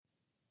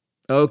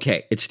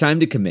Okay, it's time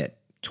to commit.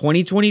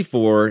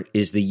 2024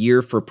 is the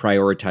year for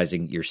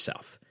prioritizing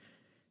yourself.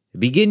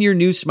 Begin your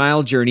new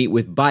smile journey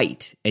with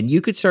Byte, and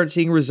you could start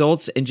seeing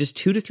results in just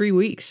 2 to 3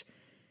 weeks.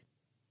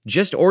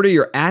 Just order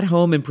your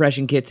at-home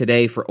impression kit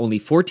today for only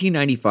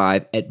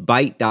 $14.95 at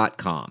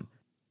Byte.com.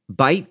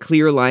 Byte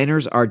clear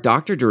liners are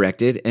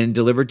doctor-directed and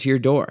delivered to your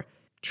door.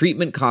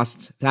 Treatment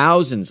costs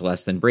thousands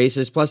less than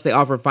braces, plus they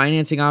offer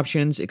financing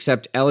options,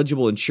 accept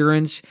eligible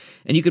insurance,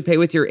 and you could pay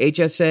with your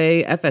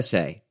HSA,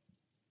 FSA.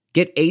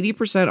 Get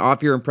 80%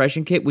 off your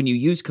impression kit when you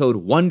use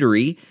code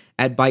WONDERY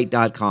at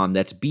Byte.com.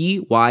 That's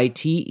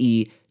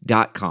BYTE.com.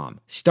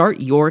 Start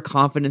your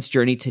confidence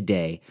journey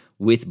today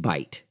with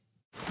Byte.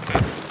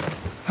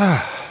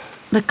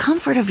 The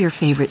comfort of your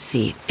favorite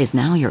seat is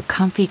now your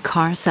comfy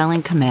car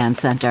selling command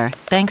center,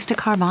 thanks to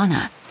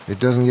Carvana. It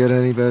doesn't get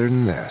any better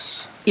than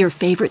this. Your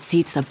favorite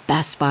seat's the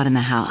best spot in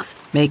the house.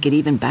 Make it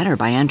even better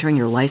by entering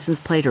your license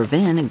plate or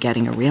VIN and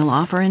getting a real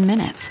offer in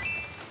minutes.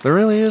 There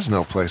really is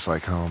no place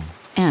like home.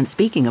 And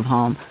speaking of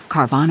home,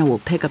 Carvana will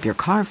pick up your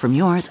car from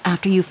yours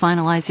after you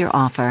finalize your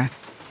offer.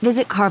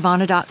 Visit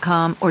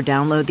Carvana.com or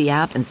download the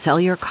app and sell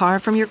your car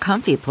from your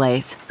comfy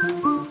place.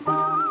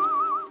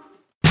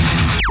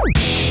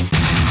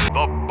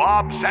 The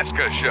Bob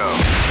Cesca Show.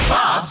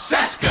 Bob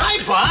Cesca.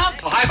 Hi, Bob.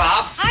 Oh, hi,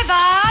 Bob. Hi,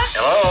 Bob.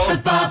 Hello.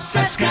 The Bob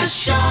Cesca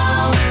Show.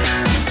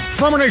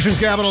 From our nation's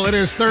capital, it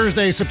is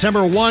Thursday,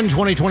 September 1,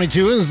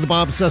 2022. This is the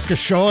Bob Cesca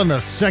Show on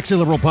the Sexy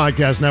Liberal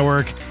Podcast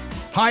Network.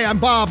 Hi, I'm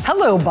Bob.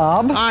 Hello,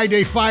 Bob. Hi,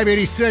 day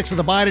 586 of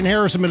the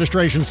Biden-Harris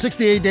administration.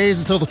 68 days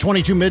until the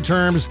 22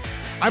 midterms.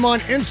 I'm on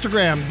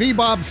Instagram, the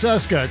Bob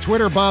Cesca.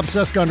 Twitter, Bob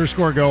Cesca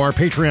 _go. Our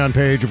Patreon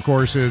page, of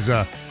course, is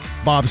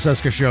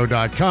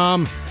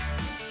bobcescashow.com.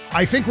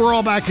 I think we're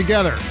all back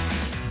together.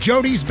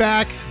 Jody's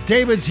back.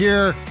 David's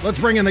here. Let's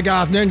bring in the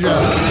Goth Ninja.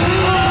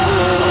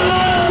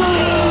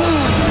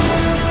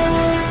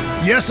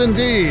 Yes,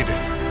 indeed.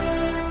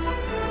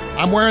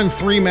 I'm wearing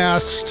 3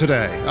 masks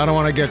today. I don't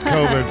want to get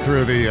COVID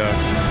through the...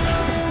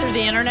 through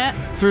the internet?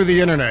 Through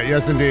the internet,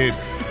 yes, indeed.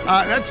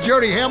 That's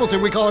Jody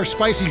Hamilton. We call her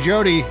Spicy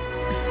Jody.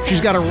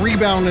 She's got a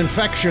rebound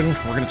infection.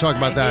 We're going to talk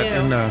about that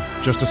in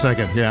just a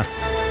second. Yeah.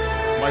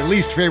 My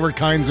least favorite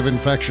kinds of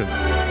infections.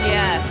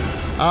 Yes.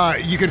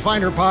 You can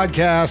find her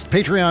podcast,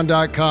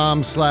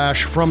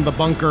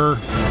 patreon.com/fromthebunker.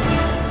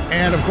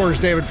 And, of course,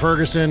 David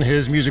Ferguson,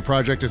 his music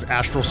project is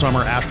Astral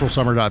Summer,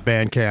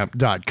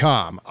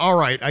 astralsummer.bandcamp.com. All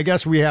right, I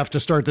guess we have to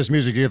start this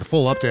music to get the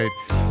full update.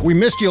 We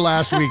missed you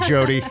last week,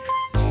 Jody.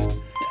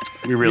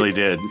 We really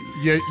did.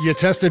 You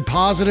tested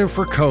positive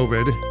for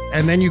COVID,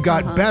 and then you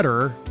got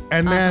better,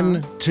 and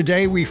then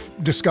today we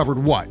discovered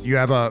what? You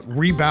have a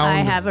rebound?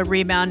 I have a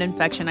rebound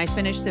infection. I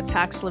finished the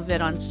Paxlovid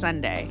on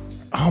Sunday.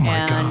 Oh,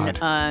 my God.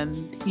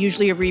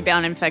 Usually a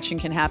rebound infection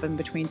can happen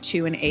between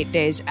 2 and 8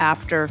 days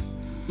after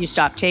you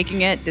stop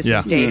taking it. This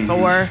is day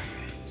 4.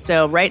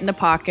 So right in the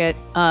pocket.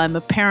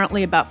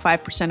 Apparently about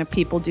 5% of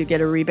people do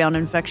get a rebound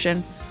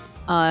infection.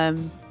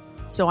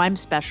 So I'm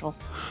special.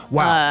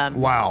 Wow.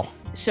 Wow.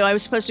 So I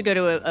was supposed to go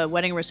to a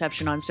wedding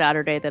reception on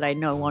Saturday that I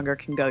no longer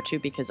can go to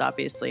because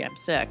obviously I'm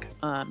sick.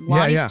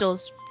 Lonnie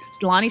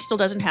still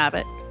doesn't have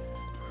it.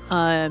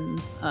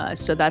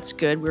 So that's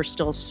good. We're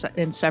still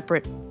in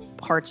separate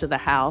parts of the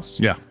house.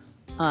 Yeah.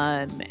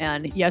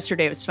 And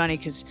yesterday it was funny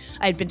because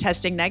I'd been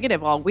testing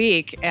negative all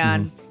week,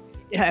 and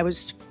I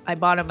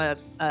bought him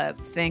a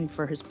thing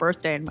for his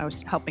birthday, and I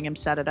was helping him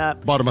set it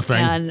up. Bought him a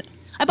thing. And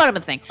I bought him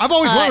a thing. I've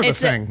always wanted a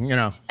thing, you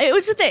know. It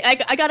was the thing.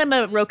 I got him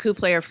a Roku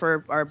player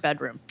for our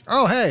bedroom.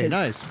 Oh, hey,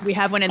 nice. We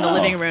have one in the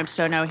living room,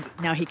 so now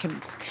he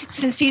can.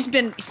 Since he's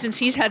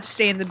had to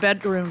stay in the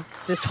bedroom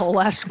this whole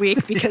last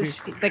week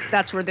because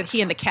that's where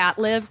he and the cat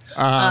live.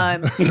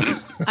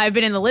 I've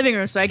been in the living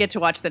room, so I get to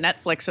watch the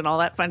Netflix and all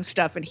that fun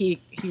stuff. And he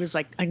was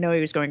like, I know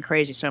he was going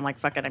crazy, so I'm like,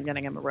 fuck it, I'm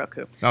getting him a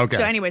Roku. Okay.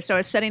 So anyway, I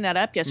was setting that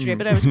up yesterday,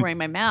 but I was wearing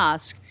my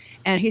mask.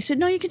 And he said,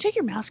 no, you can take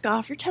your mask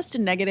off. You're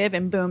tested negative.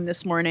 And boom,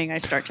 this morning I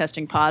start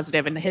testing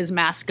positive, and his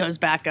mask goes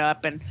back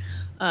up. And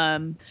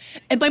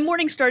my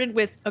morning started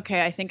with,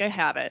 okay, I think I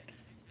have it.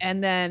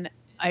 And then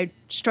I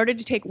started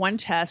to take one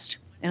test,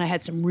 and I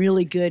had some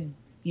really good,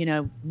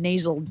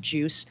 nasal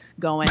juice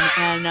going.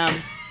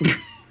 And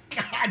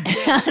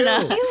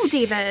Ew,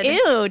 David.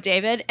 Ew,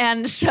 David.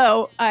 And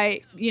so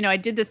I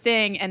did the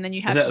thing, and then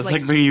you have to It's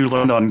like you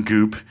learned on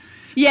Goop.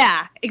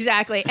 Yeah,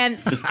 exactly. And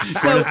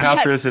Gwyneth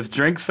Paltrow says,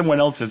 drink someone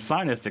else's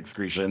sinus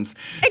excretions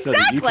so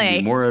that you can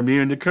be more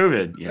immune to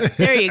COVID. Yeah.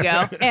 There you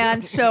go.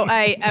 And so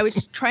I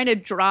was trying to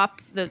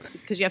drop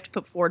because you have to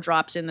put 4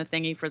 drops in the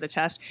thingy for the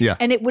test. Yeah.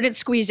 And it wouldn't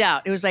squeeze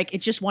out. It was like, it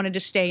just wanted to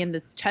stay in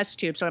the test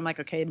tube. So I'm like,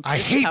 okay. I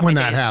hate when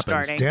that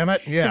happens. Starting. Damn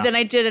it. Yeah. So then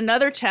I did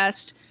another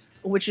test,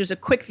 which was a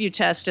quick view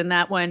test. And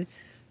that one,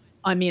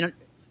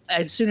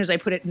 as soon as I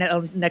put it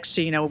next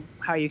to,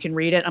 how you can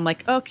read it, I'm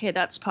like, okay,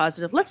 that's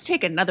positive. Let's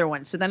take another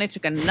one. So then I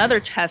took another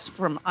test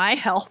from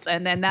iHealth,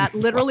 and then that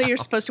literally you're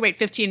supposed to wait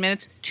 15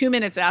 minutes. 2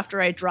 minutes after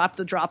I dropped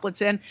the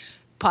droplets in,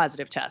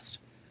 positive test.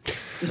 It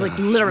was like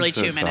literally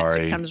 2 minutes.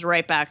 Sorry. It comes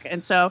right back.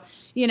 And so,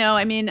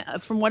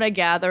 from what I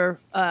gather,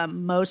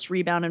 most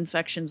rebound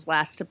infections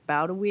last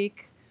about a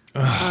week.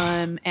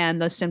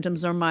 and the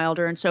symptoms are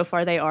milder. And so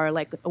far they are.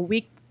 Like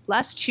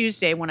last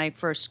Tuesday when I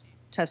first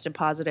tested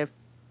positive,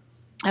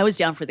 I was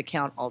down for the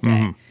count all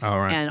day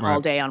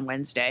all day on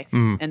Wednesday.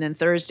 And then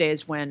Thursday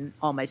is when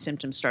all my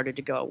symptoms started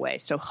to go away.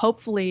 So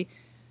hopefully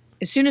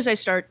as soon as I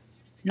start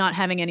not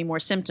having any more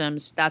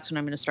symptoms, that's when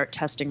I'm going to start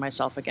testing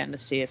myself again to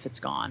see if it's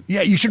gone.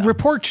 Yeah, you should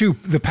report to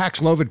the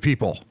Paxlovid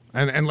people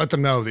and let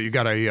them know that you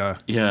got a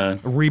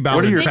rebound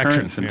what are your infection.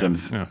 current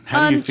symptoms? Yeah.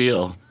 How do you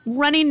feel?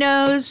 Runny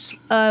nose,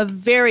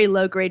 very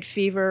low-grade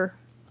fever,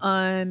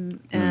 I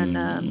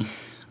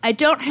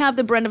don't have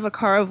the Brenda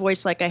Vaccaro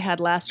voice like I had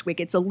last week.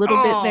 It's a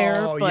little bit there.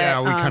 Oh, but, yeah,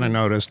 we kind of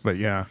noticed, but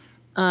yeah.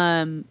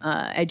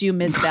 I do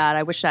miss that.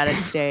 I wish that had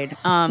stayed.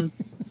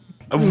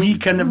 We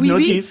kind of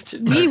noticed.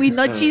 We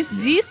noticed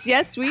this,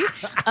 yes, we.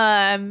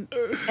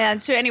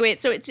 And so anyway,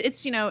 so it's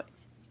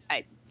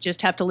I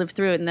just have to live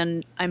through it. And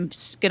then I'm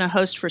going to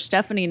host for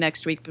Stephanie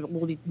next week, but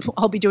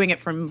I'll be doing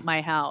it from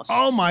my house.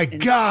 Oh, my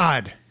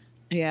God.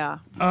 Yeah.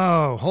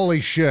 Oh,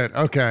 holy shit.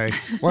 Okay.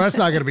 Well, that's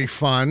not going to be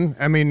fun.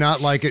 I mean, not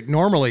like it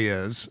normally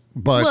is,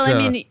 but... Well,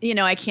 I mean,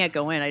 I can't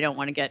go in. I don't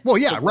want to get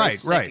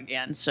sick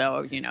again.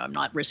 So, I'm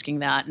not risking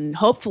that. And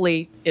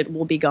hopefully it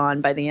will be gone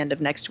by the end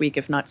of next week,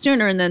 if not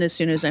sooner. And then as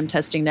soon as I'm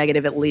testing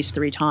negative at least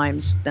 3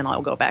 times, then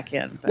I'll go back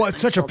in. But well,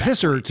 it's such a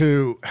pisser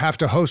to have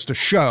to host a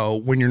show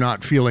when you're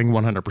not feeling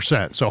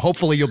 100%. So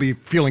hopefully you'll be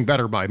feeling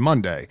better by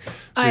Monday.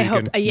 So I you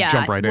hope, can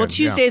jump right in. Well,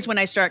 Tuesday is when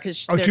I start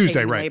because they're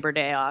taking Labor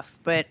Day off.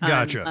 But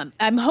gotcha.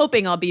 I'm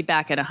hoping I'll be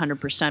back at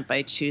 100%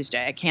 by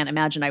Tuesday. I can't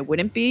imagine I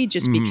wouldn't be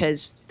just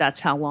because that's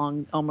how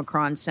long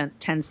Omicron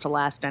tends to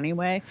last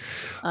anyway.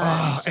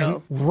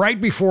 And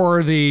right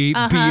before the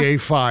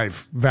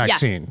BA.5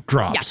 vaccine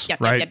drops,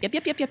 right? Yep.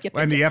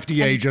 And the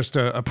FDA just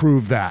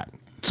approved that.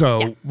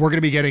 So we're going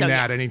to be getting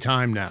that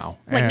anytime now.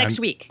 Like next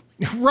week.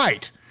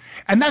 Right.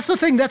 And that's the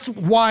thing. That's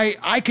why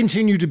I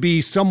continue to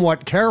be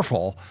somewhat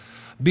careful,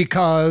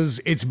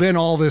 because it's been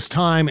all this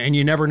time and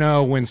you never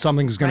know when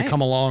something's going to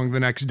come along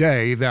the next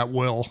day that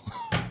will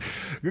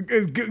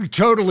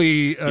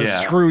totally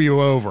screw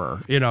you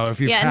over, if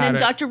you've had and then it.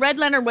 Dr.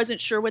 Redlener wasn't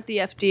sure what the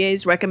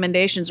FDA's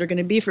recommendations are going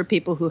to be for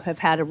people who have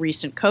had a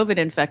recent COVID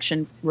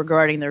infection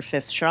regarding their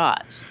 5th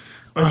shots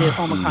or the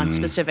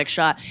Omicron-specific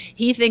shot.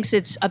 He thinks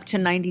it's up to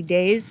 90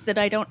 days that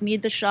I don't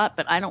need the shot,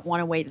 but I don't want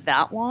to wait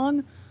that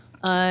long.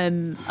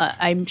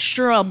 I'm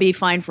sure I'll be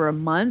fine for a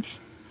month.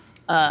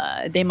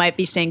 They might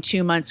be saying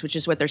 2 months, which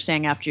is what they're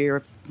saying after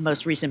your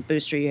most recent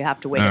booster. You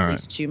have to wait at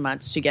least 2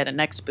 months to get a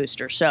next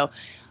booster. So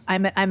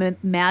I'm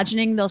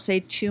imagining they'll say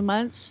 2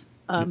 months,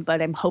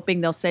 but I'm hoping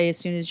they'll say as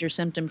soon as you're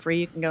symptom-free,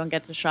 you can go and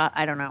get the shot.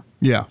 I don't know.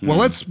 Yeah. Well,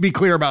 let's be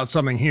clear about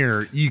something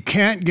here. You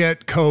can't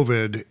get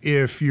COVID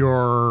if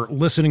you're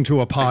listening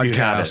to a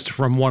podcast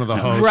from one of the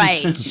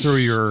hosts through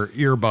your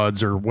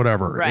earbuds or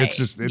whatever. Right. It's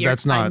just,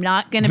 that's not... I'm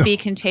not going to be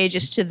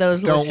contagious to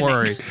those listening. Don't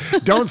worry.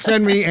 Don't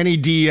send me any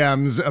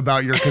DMs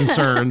about your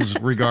concerns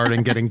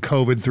regarding getting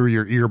COVID through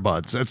your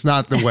earbuds. That's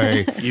not the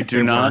way You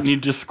do not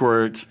need to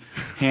squirt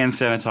hand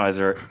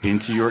sanitizer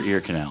into your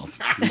ear canals.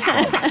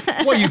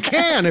 Well, you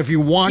can if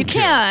you want to.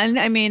 You can.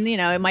 I mean,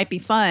 it might be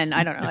fun.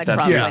 I don't know. I'd That's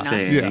probably your not.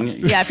 thing.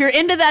 Yeah, if you're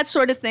into that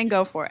sort of thing,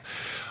 go for it.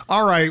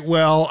 All right.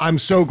 Well, I'm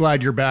so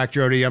glad you're back,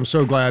 Jody. I'm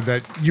so glad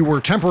that you were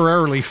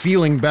temporarily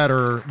feeling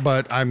better,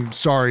 but I'm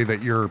sorry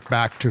that you're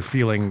back to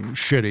feeling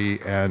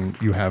shitty and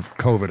you have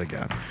COVID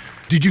again.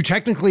 Did you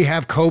technically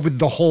have COVID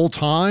the whole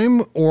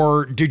time,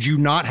 or did you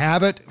not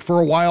have it for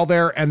a while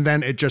there and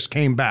then it just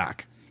came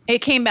back? It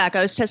came back.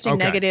 I was testing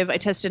negative. I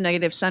tested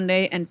negative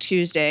Sunday and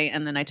Tuesday,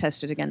 and then I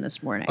tested again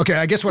this morning. Okay,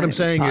 I guess what I'm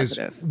saying is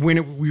when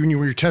you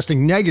were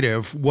testing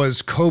negative,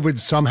 was COVID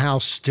somehow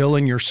still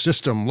in your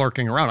system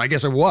lurking around? I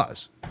guess it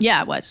was.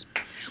 Yeah, it was.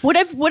 What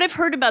I've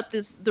heard about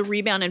the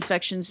rebound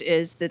infections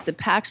is that the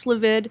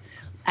Paxlovid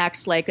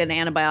acts like an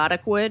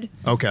antibiotic would.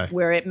 Okay.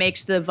 Where it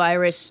makes the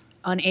virus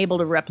unable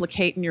to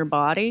replicate in your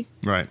body.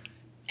 Right.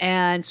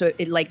 And so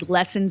it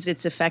lessens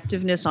its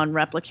effectiveness on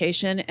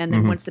replication. And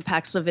then once the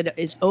Paxlovid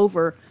is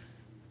over,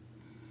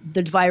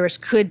 the virus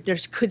there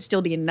could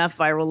still be enough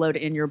viral load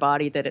in your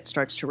body that it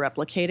starts to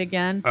replicate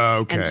again.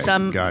 Okay, and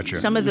gotcha.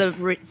 Some of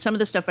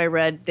the stuff I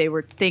read,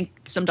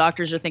 some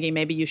doctors are thinking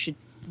maybe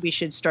we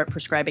should start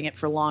prescribing it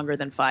for longer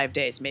than 5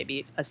 days,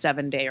 maybe a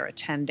 7-day or a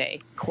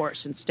 10-day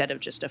course instead of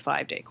just a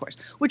 5-day course,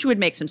 which would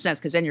make some sense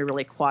because then you're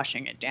really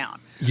quashing it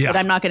down. Yeah. But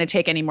I'm not going to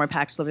take any more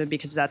Paxlovid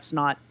because that's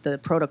not the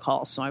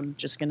protocol. So I'm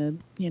just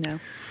going to,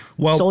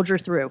 soldier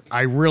through.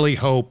 I really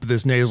hope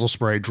this nasal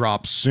spray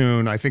drops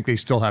soon. I think they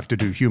still have to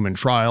do human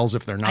trials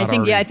if they're not. I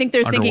think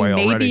they're thinking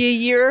maybe already. a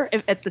year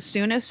at the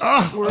soonest.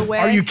 We're away.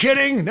 Are you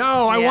kidding?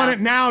 No, I want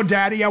it now,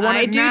 Daddy. I want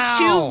it now. I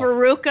do too,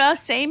 Veruca.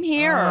 Same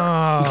here.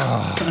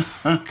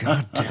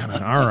 God damn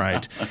it. All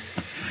right.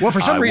 Well, for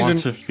some reason... I want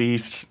to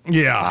feast.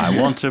 Yeah. I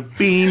want to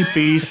bean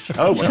feast.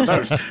 Oh, one of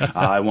those.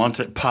 I want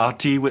to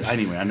party with...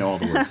 Anyway, I know all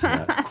the words for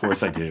that. Of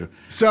course I do.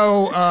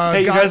 So,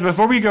 hey, you guys,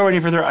 before we go any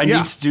further, I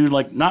need to do,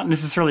 not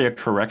necessarily a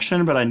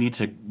correction, but I need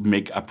to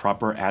make a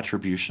proper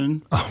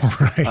attribution. All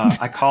right.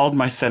 I called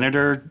my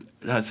senator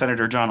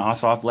Senator John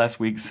Ossoff, last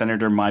week,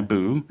 Senator My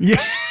Boo. Yeah.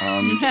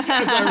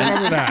 Yes, I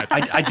remember that.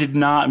 I did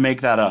not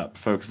make that up,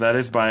 folks. That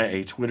is by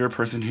a Twitter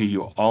person who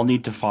you all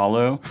need to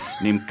follow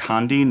named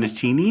Condi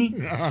Natini.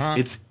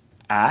 It's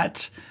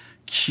at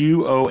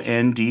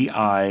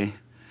QONDINTINI.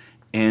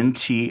 And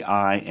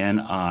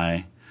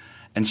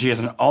she has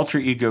an alter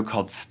ego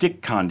called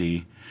Stick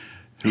Condi,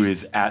 who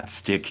is at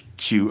Stick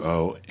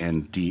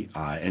QONDI.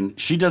 And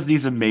she does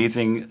these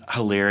amazing,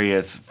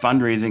 hilarious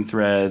fundraising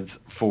threads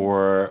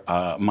for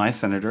my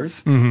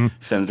senators,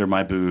 Senator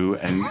My Boo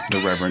and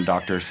the Reverend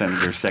Dr.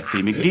 Senator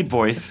Sexy McDeep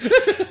Voice.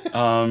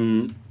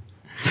 And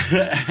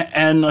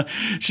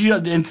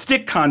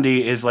Stick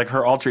Condi is like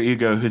her alter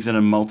ego who's in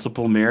a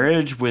multiple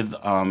marriage with,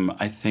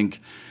 I think,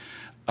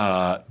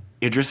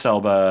 Idris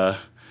Elba,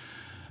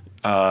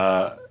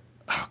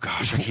 oh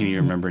gosh, I can't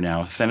even remember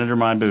now. Senator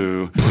My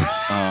Boo.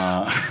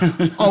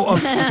 A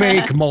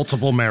fake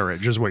multiple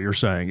marriage is what you're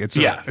saying. It's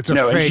a fake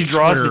and she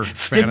draws Twitter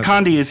Stick fantasy.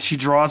 Condi is she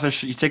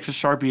takes a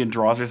Sharpie and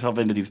draws herself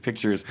into these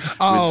pictures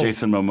with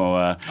Jason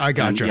Momoa. I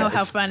gotcha. And, Oh,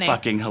 how it's funny.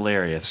 fucking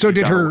hilarious. So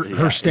did her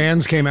it's-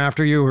 stands came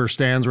after you? Her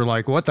stands were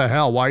like, what the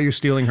hell? Why are you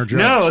stealing her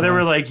jokes? No, they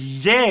were like,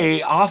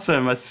 yay,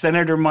 awesome, a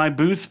Senator My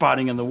Boo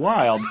spotting in the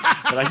wild.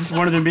 But I just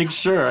wanted to make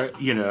sure,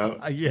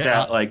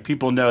 that like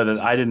people know that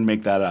I didn't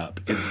make that up.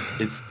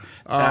 It's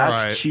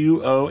at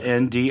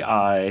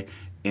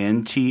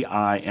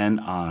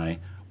QONDINTINI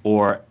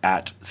or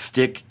at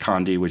Stick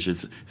Condi, which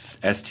is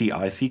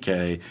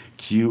STICKQONDI.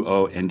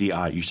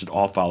 You should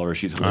all follow her.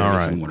 She's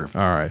hilarious and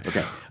wonderful. All right.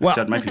 Okay. Well-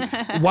 Said my piece.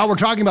 While we're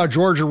talking about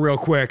Georgia real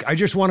quick, I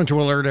just wanted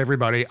to alert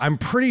everybody. I'm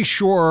pretty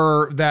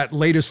sure that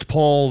latest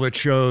poll that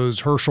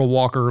shows Herschel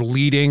Walker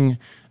leading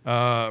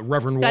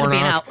Reverend Got to Warnock. be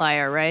an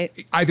outlier,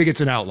 right? I think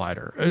it's an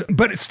outlier.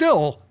 But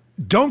still,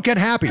 don't get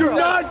happy.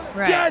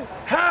 Right.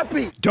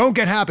 Don't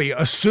get happy.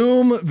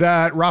 Assume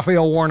that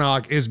Raphael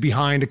Warnock is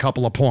behind a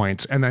couple of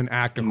points and then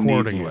act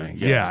accordingly.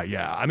 Amazingly, yeah.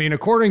 Yeah. I mean,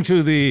 according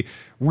to the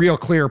Real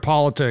Clear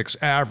Politics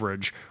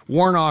average,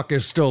 Warnock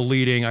is still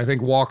leading. I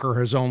think Walker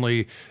has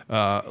only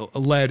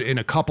led in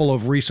a couple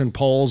of recent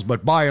polls,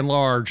 but by and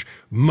large,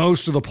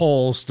 most of the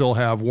polls still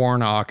have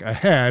Warnock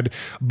ahead.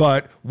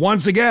 But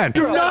once again,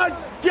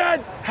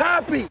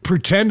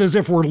 pretend as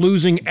if we're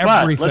losing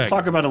But everything. let's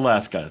talk about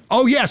Alaska.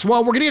 Oh, yes.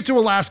 Well, we're going to get to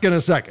Alaska in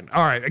a second.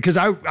 All right. Because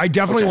I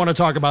definitely want to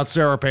talk about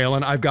Sarah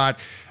Palin. I've got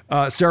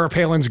Sarah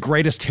Palin's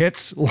greatest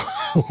hits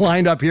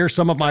lined up here.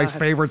 Some of my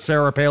favorite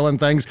Sarah Palin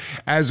things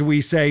as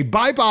we say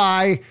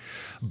bye-bye.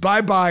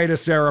 Bye-bye to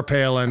Sarah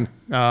Palin,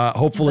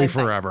 hopefully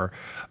forever.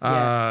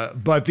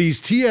 But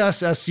these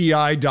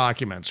TSSCI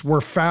documents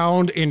were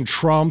found in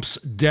Trump's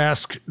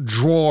desk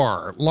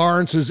drawer.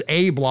 Lawrence's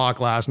A block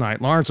last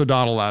night, Lawrence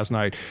O'Donnell last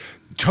night,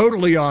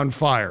 totally on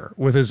fire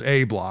with his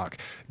A block,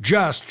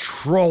 just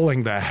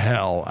trolling the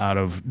hell out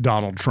of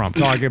Donald Trump,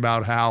 talking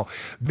about how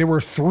there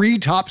were 3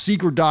 top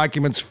secret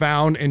documents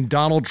found in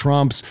Donald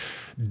Trump's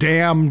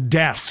damn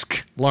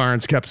desk,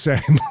 Lawrence kept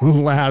saying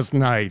last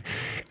night.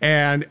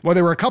 And well,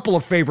 there were a couple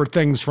of favorite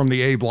things from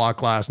the A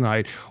block last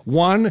night.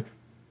 One,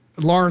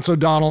 Lawrence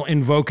O'Donnell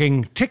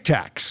invoking Tic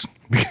Tacs,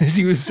 because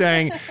he was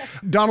saying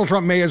Donald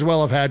Trump may as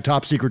well have had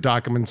top secret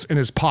documents in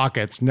his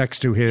pockets next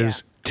to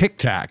his Tic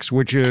Tacs,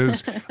 which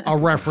is a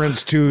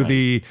reference to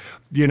the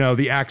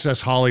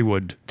Access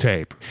Hollywood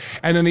tape.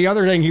 And then the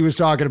other thing he was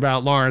talking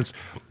about, Lawrence,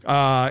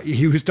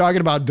 he was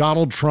talking about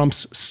Donald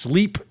Trump's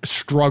sleep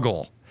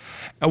struggle,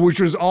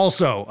 which was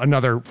also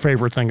another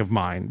favorite thing of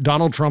mine.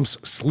 Donald Trump's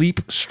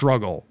sleep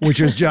struggle,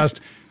 which is just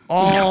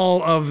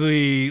all of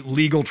the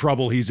legal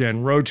trouble he's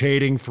in,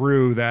 rotating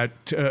through that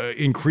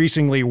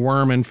increasingly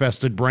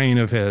worm-infested brain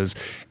of his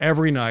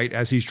every night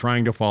as he's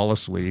trying to fall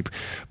asleep,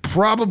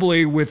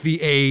 probably with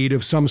the aid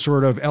of some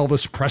sort of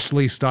Elvis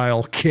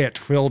Presley-style kit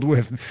filled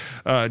with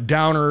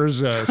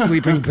downers,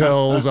 sleeping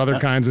pills, other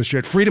kinds of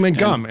shit. Freedom and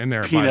gum in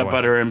there, by the Peanut way.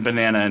 butter and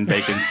banana and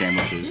bacon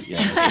sandwiches.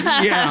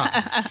 Yeah.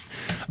 Yeah.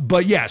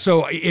 But yeah,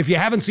 so if you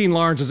haven't seen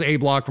Lawrence's A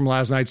block from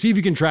last night, see if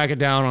you can track it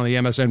down on the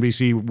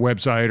MSNBC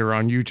website or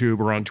on YouTube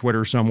or on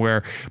Twitter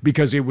somewhere,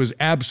 because it was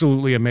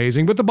absolutely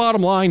amazing. But the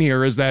bottom line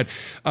here is that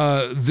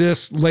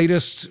this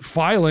latest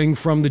filing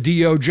from the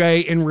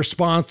DOJ in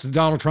response to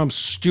Donald Trump's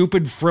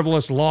stupid,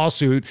 frivolous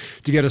lawsuit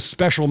to get a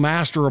special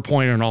master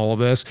appointed in all of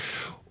this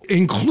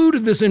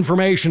included this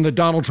information that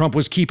Donald Trump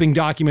was keeping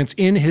documents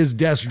in his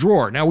desk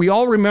drawer. Now, we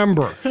all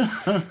remember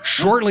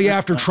shortly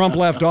after Trump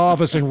left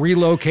office and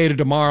relocated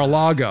to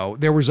Mar-a-Lago,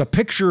 there was a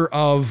picture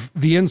of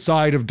the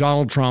inside of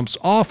Donald Trump's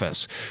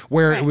office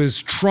where it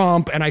was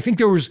Trump, and I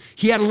think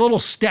he had a little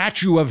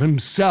statue of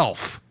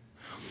himself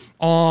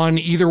on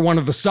either one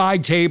of the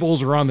side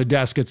tables or on the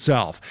desk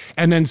itself.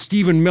 And then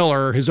Stephen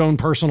Miller, his own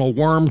personal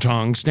worm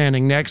tongue,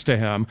 standing next to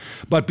him.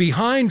 But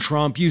behind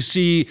Trump, you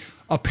see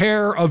a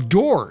pair of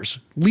doors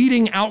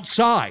leading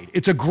outside.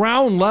 It's a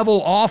ground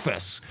level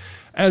office,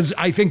 as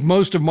I think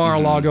most of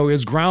Mar-a-Lago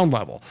is ground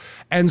level.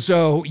 And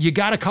so you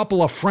got a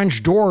couple of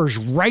French doors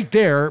right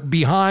there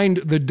behind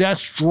the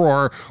desk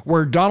drawer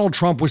where Donald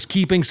Trump was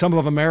keeping some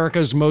of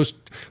America's most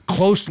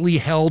closely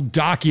held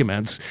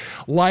documents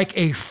like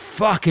a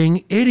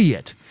fucking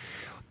idiot.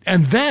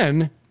 And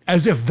then,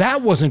 as if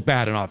that wasn't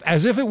bad enough,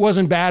 as if it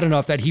wasn't bad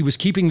enough that he was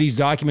keeping these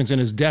documents in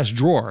his desk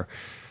drawer,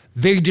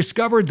 they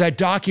discovered that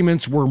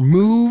documents were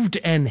moved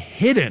and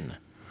hidden.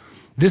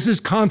 This is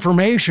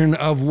confirmation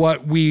of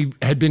what we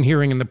had been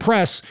hearing in the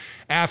press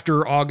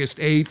after August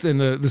 8th and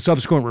the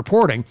subsequent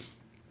reporting,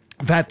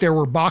 that there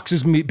were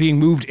boxes being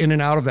moved in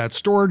and out of that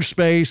storage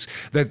space,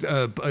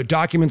 that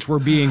documents were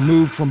being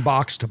moved from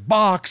box to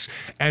box,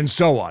 and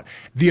so on.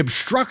 The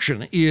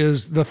obstruction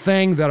is the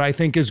thing that I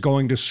think is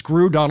going to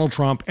screw Donald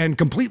Trump and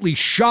completely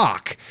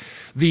shock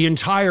the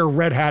entire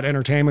Red Hat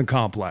Entertainment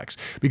complex,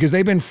 because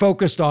they've been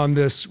focused on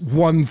this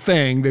one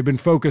thing. They've been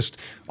focused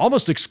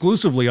almost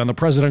exclusively on the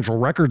Presidential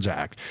Records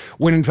Act,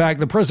 when in fact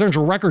the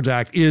Presidential Records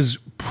Act is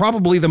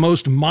probably the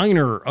most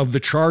minor of the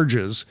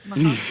charges,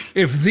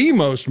 if the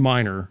most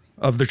minor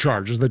of the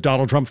charges that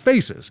Donald Trump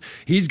faces.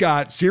 He's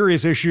got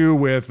serious issue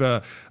with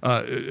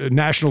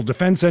national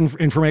defense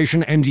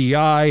information,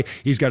 NDI.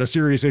 He's got a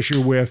serious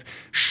issue with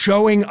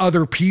showing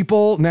other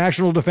people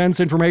national defense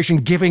information,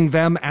 giving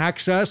them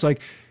access.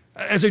 Like,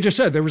 as I just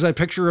said, there was that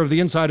picture of the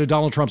inside of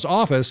Donald Trump's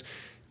office.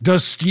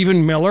 Does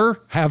Stephen Miller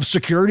have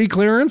security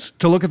clearance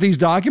to look at these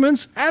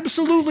documents?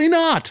 Absolutely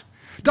not.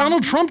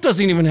 Donald Trump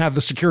doesn't even have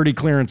the security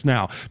clearance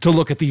now to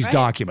look at these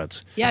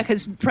documents. Yeah,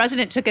 because the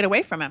president took it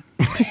away from him.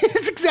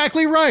 That's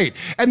exactly right.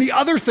 And the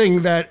other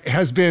thing that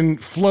has been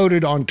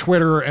floated on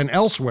Twitter and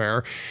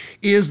elsewhere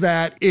is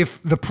that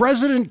if the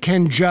president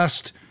can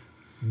just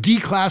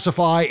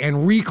declassify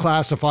and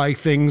reclassify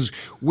things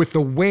with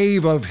the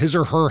wave of his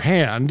or her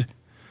hand,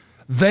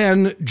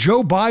 then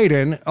Joe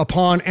Biden,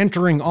 upon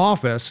entering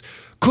office,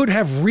 could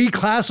have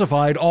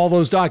reclassified all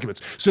those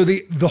documents. So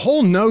the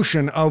whole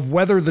notion of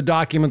whether the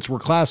documents were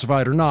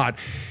classified or not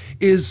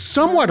is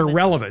somewhat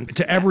irrelevant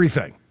to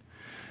everything.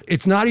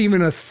 It's not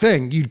even a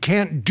thing. You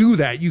can't do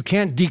that. You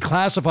can't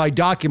declassify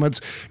documents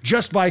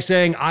just by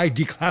saying, I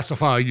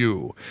declassify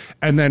you,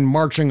 and then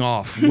marching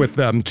off with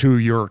them to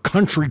your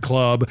country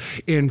club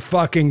in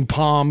fucking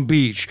Palm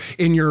Beach,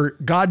 in your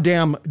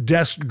goddamn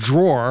desk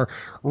drawer,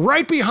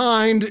 right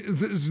behind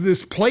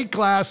this plate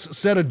glass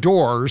set of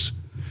doors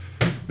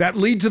that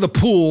lead to the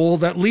pool,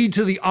 that lead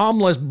to the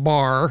omelet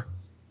bar.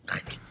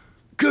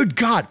 Good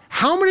God,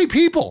 how many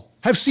people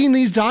have seen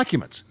these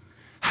documents?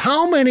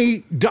 How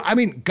many, I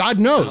mean, God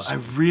knows. I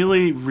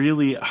really,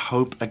 really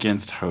hope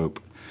against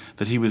hope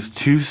that he was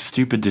too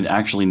stupid to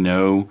actually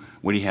know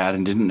what he had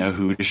and didn't know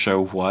who to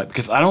show what,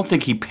 because I don't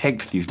think he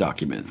picked these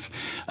documents.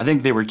 I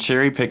think they were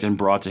cherry-picked and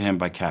brought to him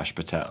by Kash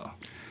Patel.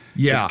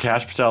 Yeah.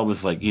 Kash Patel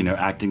was like,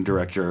 acting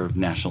director of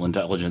national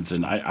intelligence,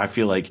 and I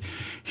feel like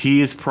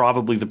he is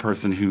probably the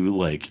person who,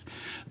 like,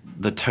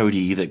 the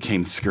toady that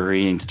came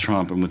scurrying to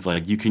Trump and was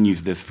like, you can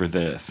use this for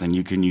this, and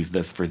you can use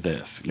this for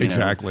this.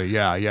 Exactly,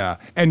 yeah.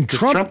 And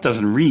Trump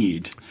doesn't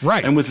read.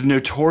 Right. And was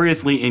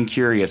notoriously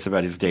incurious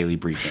about his daily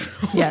briefing.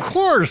 Yes.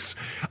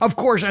 Of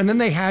course. And then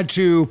they had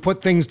to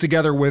put things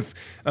together with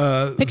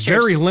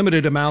very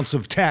limited amounts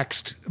of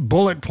text,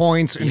 bullet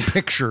points, and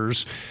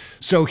pictures,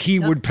 so he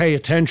would pay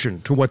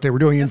attention to what they were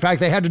doing. In fact,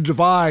 they had to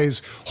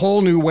devise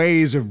whole new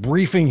ways of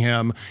briefing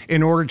him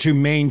in order to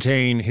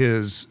maintain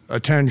his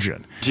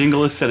attention.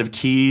 Jingle a set of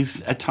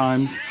keys at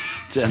times,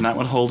 and that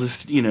would hold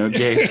his,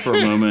 gaze for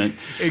a moment.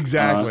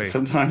 Exactly.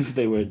 Sometimes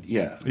they would,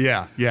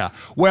 Yeah.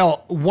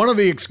 Well, one of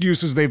the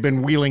excuses they've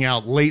been wheeling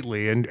out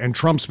lately, and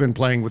Trump's been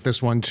playing with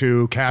this one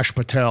too, Kash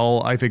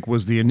Patel, I think,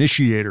 was the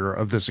initiator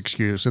of this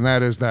excuse, and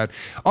that is that,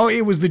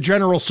 it was the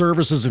General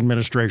Services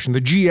Administration,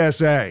 the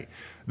GSA,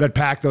 that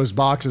packed those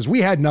boxes. We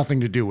had nothing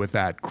to do with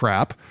that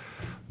crap.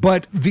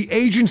 But the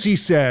agency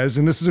says,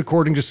 and this is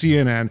according to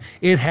CNN,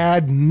 it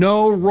had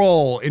no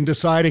role in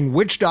deciding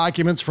which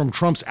documents from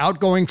Trump's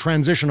outgoing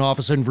transition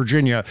office in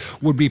Virginia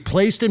would be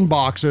placed in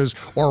boxes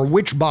or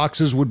which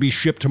boxes would be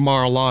shipped to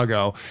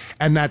Mar-a-Lago,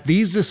 and that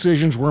these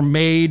decisions were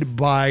made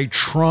by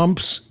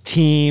Trump's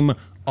team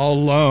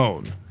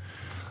alone.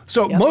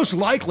 So most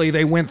likely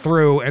they went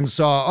through and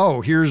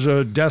saw, here's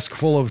a desk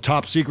full of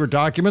top secret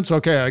documents.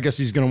 Okay, I guess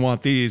he's going to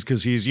want these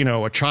because he's, a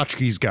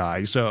tchotchkes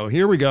guy. So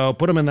here we go,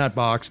 put them in that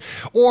box.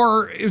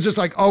 Or it was just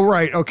like,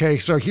 okay,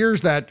 so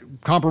here's that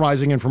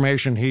compromising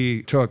information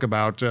he took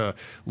about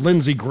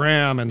Lindsey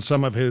Graham and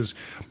some of his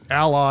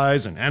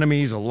allies and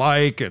enemies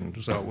alike.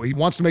 And so he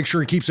wants to make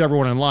sure he keeps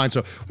everyone in line.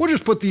 So we'll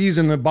just put these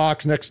in the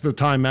box next to the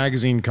Time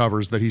magazine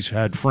covers that he's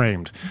had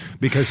framed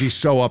because he's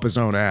so up his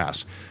own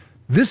ass.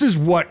 This is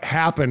what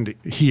happened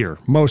here,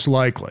 most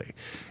likely.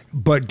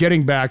 But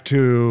getting back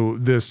to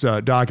this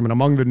document,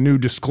 among the new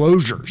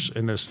disclosures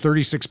in this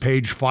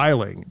 36-page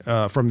filing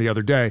from the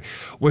other day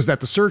was that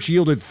the search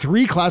yielded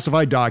 3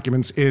 classified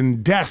documents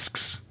in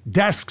desks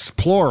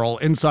plural,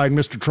 inside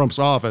Mr. Trump's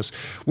office,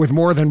 with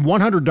more than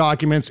 100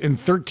 documents in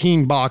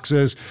 13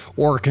 boxes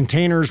or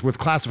containers with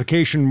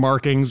classification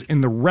markings in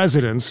the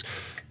residence,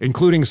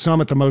 including some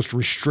at the most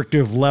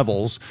restrictive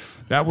levels.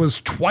 That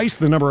was twice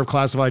the number of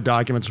classified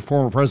documents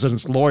former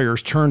president's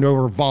lawyers turned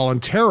over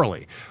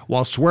voluntarily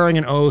while swearing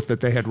an oath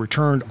that they had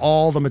returned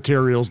all the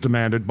materials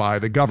demanded by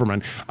the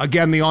government.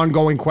 Again, the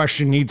ongoing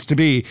question needs to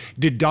be,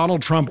 did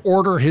Donald Trump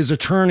order his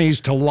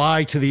attorneys to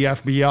lie to the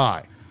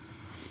FBI?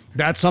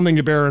 That's something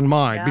to bear in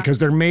mind Yeah. because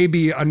there may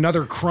be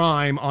another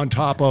crime on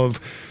top of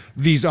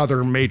these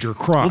other major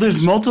crimes. Well,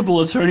 there's multiple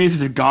attorneys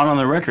that have gone on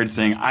the record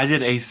saying, I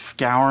did a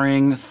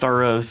scouring,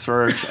 thorough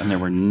search, and there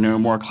were no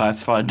more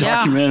classified Yeah.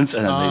 documents,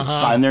 and then they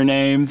signed their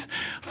names.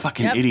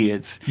 Fucking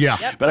idiots. Yeah.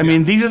 Yep. But I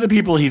mean, these are the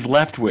people he's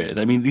left with.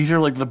 I mean, these are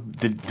like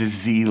the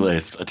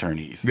Z-list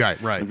attorneys. Right.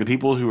 Like the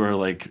people who are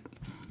like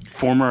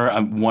former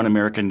One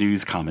American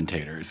News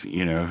commentators,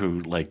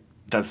 who like,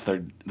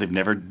 they've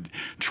never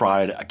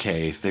tried a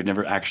case. They've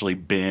never actually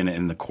been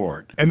in the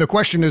court. And the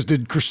question is,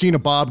 did Christina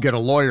Bobb get a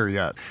lawyer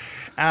yet?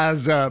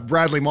 As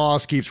Bradley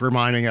Moss keeps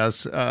reminding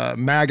us,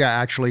 MAGA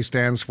actually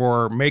stands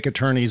for Make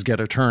Attorneys Get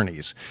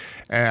Attorneys.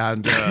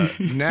 And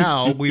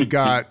now we've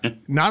got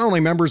not only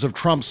members of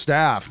Trump's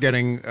staff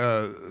getting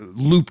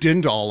looped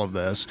into all of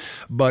this,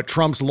 but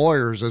Trump's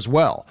lawyers as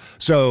well.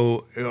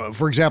 So,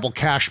 for example,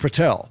 Kash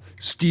Patel,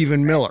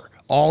 Stephen Miller,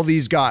 all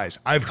these guys,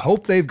 I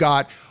hope they've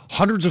got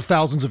hundreds of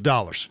thousands of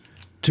dollars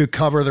to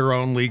cover their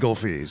own legal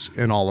fees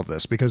in all of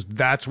this, because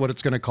that's what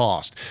it's going to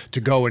cost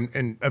to go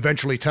and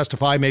eventually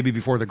testify, maybe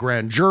before the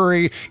grand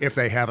jury, if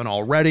they haven't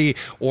already,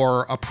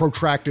 or a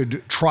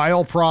protracted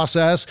trial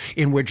process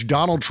in which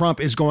Donald Trump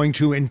is going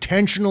to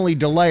intentionally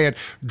delay it,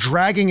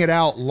 dragging it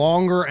out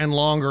longer and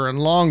longer and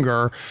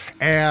longer.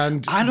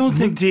 And I don't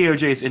think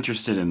DOJ is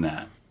interested in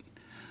that.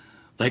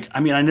 Like,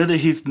 I mean, I know that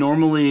he's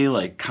normally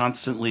like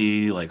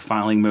constantly like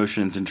filing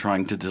motions and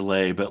trying to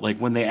delay, but like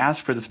when they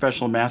asked for the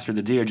special master,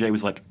 the DOJ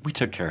was like, "We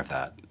took care of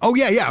that." Oh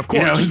yeah, of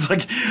course. It's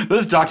like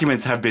those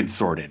documents have been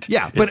sorted.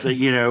 Yeah, but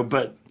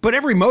But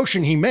every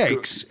motion he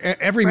makes,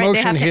 every Right, they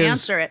motion have to his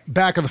answer it.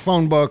 back of the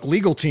phone book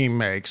legal team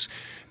makes,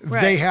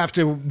 they have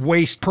to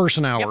waste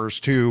person hours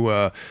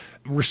to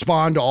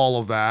respond to all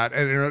of that,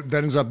 and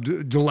that ends up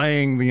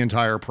delaying the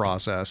entire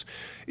process.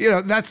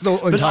 That's the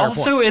entire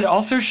point. It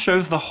also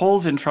shows the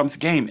holes in Trump's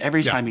game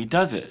every time he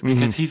does it,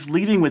 because he's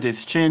leading with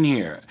his chin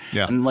here.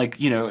 Yeah. And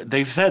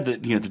they've said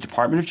that the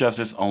Department of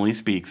Justice only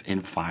speaks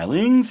in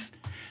filings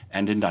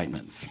and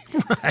indictments.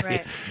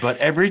 Right. But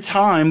every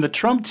time the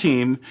Trump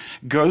team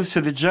goes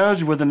to the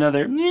judge with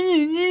another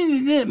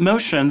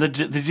motion, the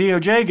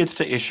DOJ gets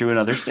to issue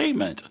another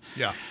statement.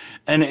 Yeah.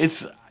 And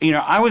it's,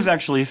 I was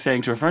actually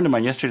saying to a friend of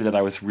mine yesterday that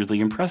I was really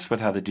impressed with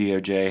how the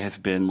DOJ has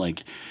been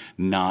like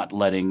not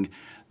letting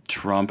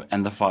Trump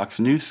and the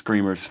Fox News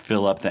screamers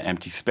fill up the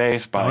empty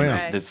space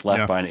that's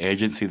left by an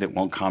agency that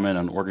won't comment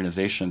on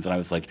organizations. And I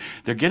was like,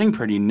 they're getting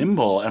pretty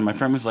nimble. And my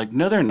friend was like,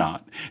 no, they're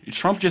not.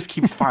 Trump just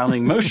keeps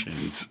filing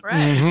motions. Right.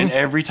 And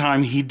every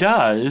time he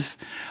does,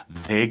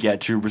 they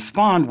get to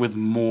respond with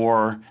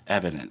more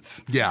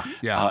evidence. Yeah.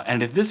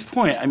 And at this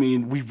point, I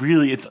mean,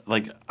 it's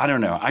like, I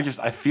don't know. I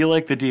feel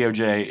like the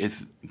DOJ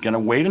is going to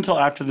wait until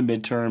after the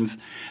midterms,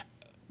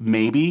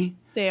 maybe.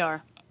 They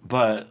are.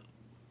 But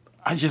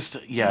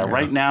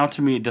right now,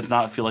 to me, it does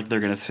not feel like they're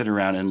going to sit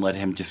around and let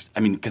him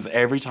because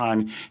every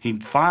time he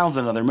files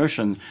another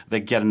motion, they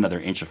get another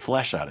inch of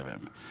flesh out of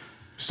him.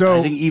 So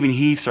I think even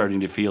he's starting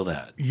to feel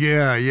that.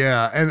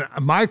 Yeah. And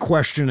my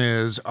question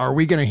is, are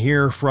we going to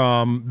hear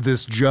from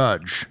this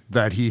judge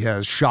that he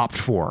has shopped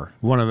for,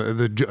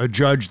 a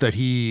judge that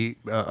he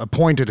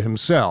appointed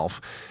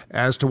himself,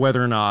 as to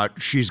whether or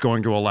not she's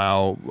going to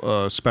allow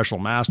a special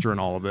master in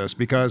all of this?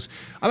 Because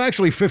I'm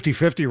actually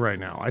 50-50 right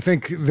now. I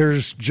think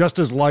there's just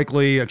as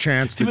likely a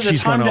chance that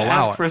she's going to allow it. The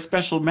time to ask for a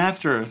special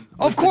master,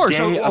 of course,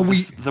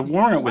 the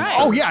warrant was.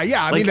 Oh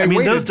yeah. I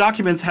mean, those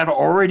documents have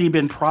already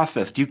been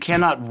processed. You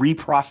cannot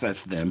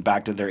reprocess them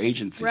back to their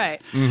agencies.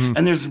 Right. Mm-hmm.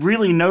 And there's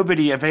really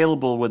nobody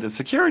available with a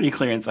security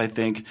clearance, I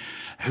think,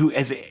 who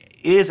is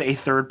a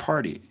third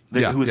party.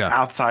 Who is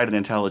outside an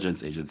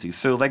intelligence agency.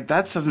 So,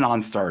 that's a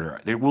non-starter.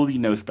 There will be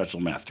no special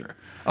master.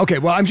 Okay,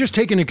 well, I'm just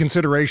taking into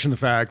consideration the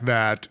fact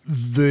that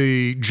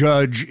the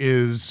judge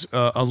is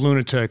a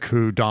lunatic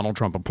who Donald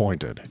Trump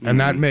appointed. And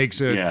that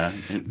makes it,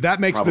 that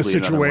makes the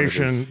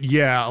situation,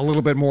 a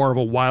little bit more of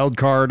a wild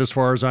card as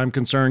far as I'm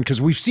concerned, because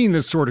we've seen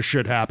this sort of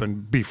shit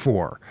happen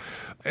before.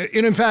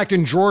 And in fact,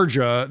 in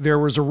Georgia, there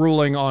was a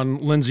ruling on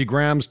Lindsey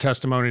Graham's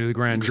testimony to the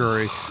grand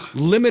jury,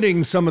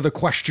 limiting some of the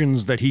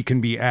questions that he can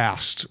be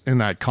asked in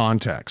that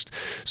context.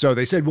 So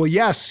they said, well,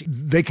 yes,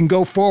 they can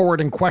go forward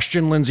and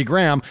question Lindsey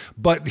Graham,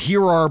 but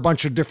here are a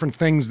bunch of different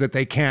things that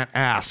they can't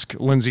ask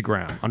Lindsey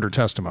Graham under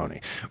testimony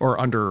or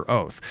under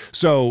oath.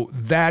 So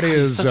that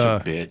is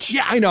such a bitch.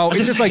 Yeah, I know. I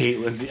it's just like,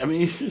 hate Lindsey. I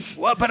mean,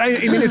 well, but I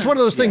mean, it's one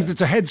of those things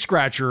that's a head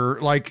scratcher.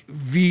 Like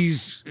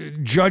these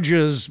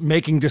judges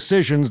making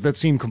decisions that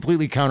seem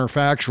completely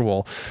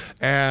counterfactual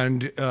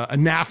and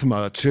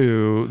anathema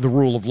to the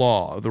rule of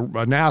law, the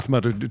anathema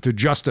to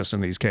justice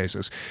in these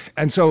cases.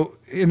 And so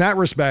in that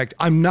respect,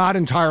 I'm not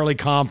entirely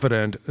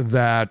confident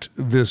that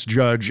this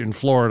judge in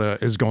Florida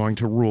is going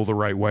to rule the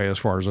right way as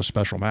far as a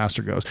special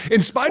master goes,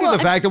 in spite of the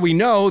fact that we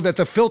know that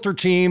the filter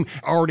team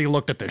already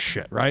looked at this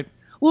shit, right?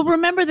 Well,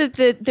 remember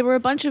that there were a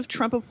bunch of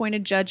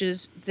Trump-appointed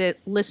judges that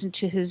listened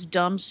to his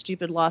dumb,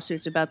 stupid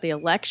lawsuits about the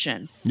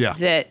election. Yeah.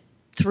 That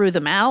threw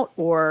them out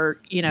or,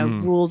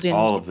 ruled in.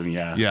 All of them,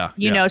 yeah.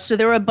 Yeah. So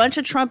there were a bunch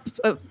of Trump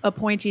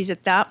appointees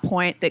at that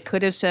point that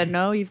could have said,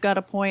 no, you've got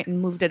a point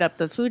and moved it up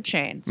the food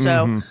chain.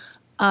 So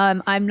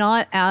I'm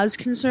not as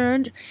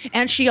concerned.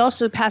 And she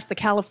also passed the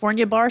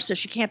California bar, so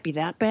she can't be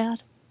that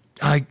bad.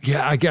 I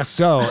guess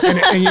so.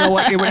 And you know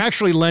what? It would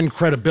actually lend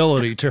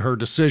credibility to her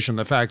decision,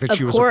 the fact that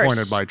she was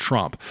appointed by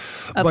Trump.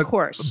 Of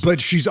course.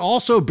 But she's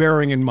also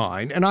bearing in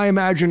mind, and I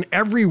imagine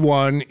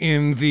everyone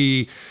in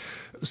the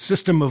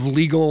system of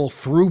legal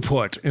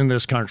throughput in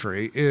this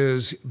country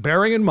is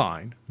bearing in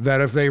mind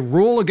that if they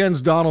rule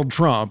against Donald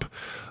Trump,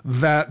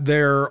 that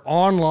their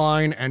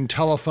online and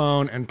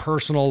telephone and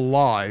personal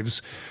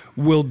lives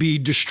will be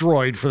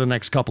destroyed for the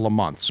next couple of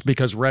months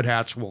because Red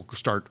Hats will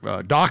start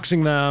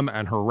doxing them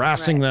and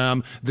harassing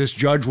them. This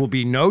judge will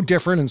be no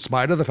different in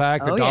spite of the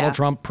fact that Donald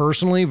Trump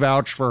personally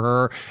vouched for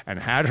her and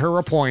had her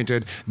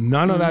appointed.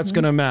 None of that's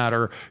going to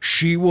matter.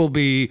 She will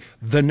be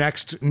the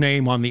next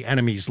name on the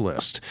enemies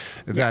list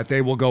that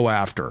they will go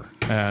after.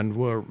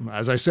 And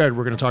as I said,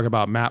 we're going to talk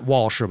about Matt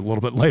Walsh a little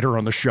bit later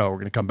on the show. We're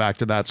going to come back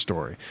to that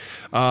story.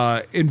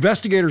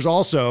 Investigators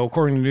also,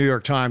 according to the New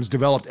York Times,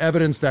 developed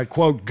evidence that,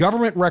 quote,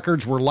 government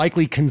records were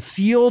likely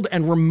concealed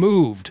and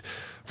removed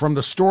from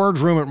the storage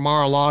room at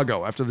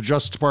Mar-a-Lago after the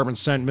Justice Department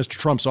sent Mr.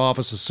 Trump's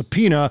office a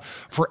subpoena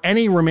for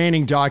any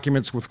remaining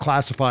documents with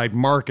classified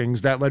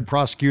markings. That led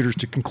prosecutors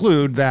to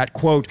conclude that,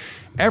 quote,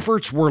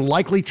 efforts were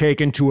likely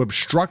taken to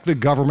obstruct the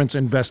government's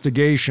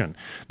investigation,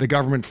 the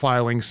government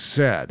filing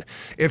said.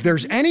 If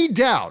there's any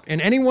doubt in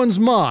anyone's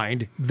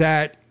mind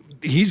that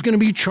he's going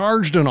to be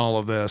charged in all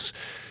of this,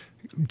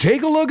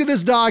 take a look at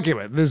this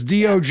document, this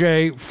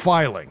DOJ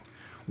filing,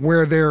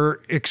 where they're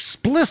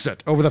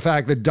explicit over the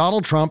fact that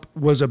Donald Trump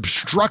was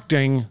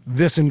obstructing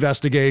this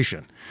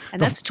investigation. And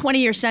that's a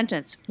 20-year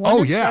sentence.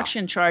 One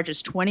obstruction charge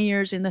is 20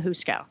 years in the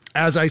Hooskow.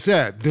 As I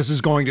said, this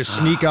is going to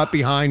sneak up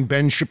behind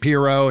Ben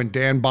Shapiro and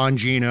Dan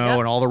Bongino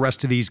and all the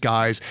rest of these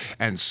guys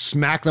and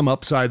smack them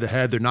upside the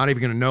head. They're not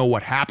even going to know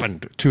what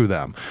happened to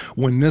them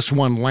when this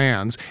one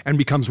lands and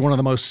becomes one of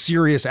the most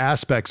serious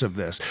aspects of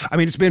this. I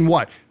mean, it's been,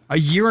 a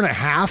year and a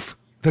half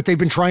that they've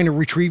been trying to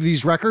retrieve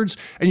these records,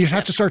 and you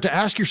have to start to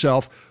ask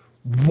yourself,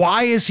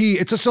 why is he,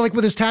 it's just like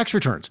with his tax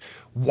returns,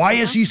 why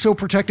is he so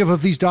protective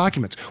of these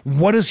documents?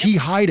 What is he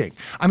hiding?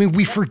 I mean,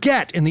 we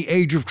forget in the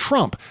age of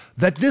Trump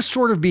that this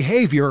sort of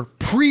behavior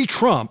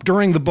pre-Trump,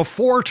 during the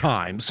before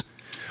times,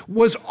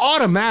 was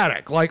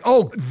automatic. Like,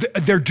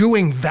 they're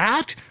doing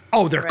that?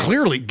 Oh, they're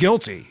clearly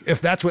guilty.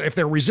 If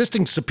they're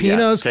resisting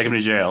subpoenas. Take them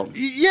to jail.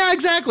 Yeah,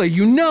 exactly.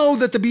 You know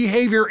that the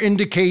behavior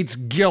indicates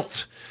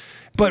guilt.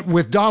 But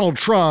with Donald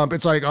Trump,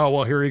 it's like, oh,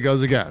 well, here he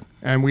goes again.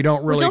 And we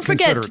don't really consider it.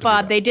 Don't forget,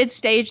 Bob, they did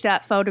stage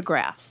that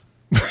photograph.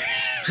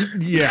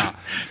 Yeah.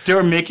 They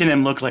were making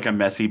him look like a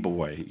messy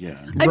boy.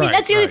 Yeah. I mean,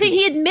 that's the other thing.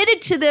 He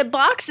admitted to the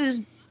boxes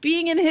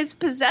being in his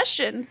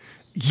possession.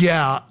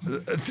 Yeah.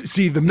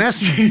 See, the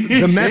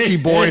messy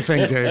boy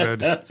thing, David.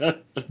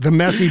 The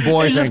messy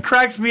boy thing. It just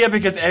cracks me up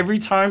because every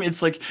time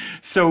it's like,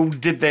 so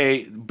did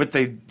they, but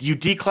you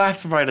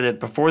declassified it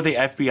before the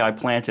FBI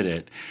planted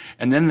it.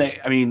 And then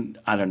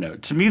I don't know.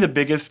 To me,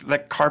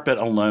 that carpet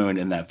alone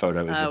in that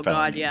photo is a felony. Oh,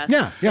 God, yes.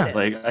 Yeah.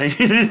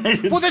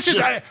 Well, that's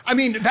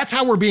that's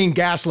how we're being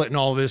gaslit in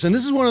all of this. And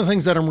this is one of the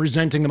things that I'm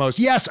resenting the most.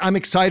 Yes, I'm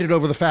excited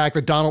over the fact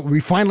that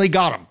we finally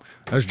got him.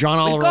 As John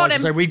Oliver likes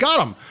to say, we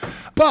got him.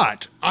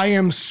 But I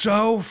am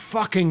so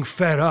fucking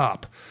fed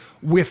up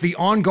with the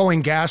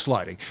ongoing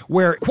gaslighting,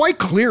 where quite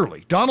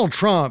clearly Donald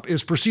Trump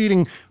is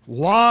proceeding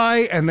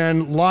lie and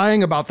then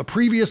lying about the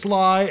previous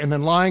lie and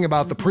then lying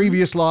about the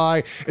previous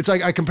lie. It's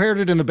like I compared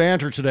it in the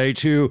banter today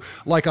to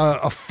like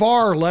a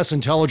far less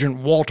intelligent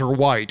Walter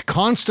White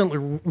constantly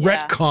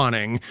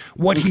retconning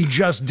what he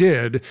just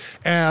did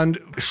and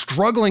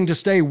struggling to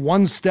stay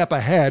one step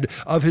ahead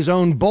of his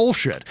own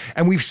bullshit.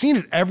 And we've seen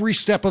it every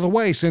step of the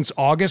way since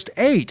August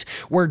 8,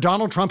 where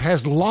Donald Trump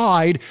has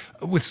lied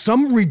with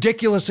some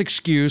ridiculous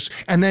excuse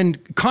and then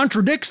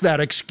contradicts that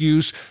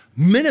excuse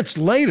minutes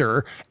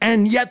later,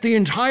 and yet the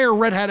entire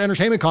Red Hat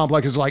Entertainment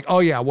complex is like, oh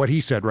yeah, what he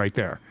said right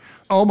there.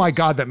 Oh my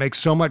God, that makes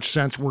so much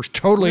sense. We're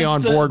totally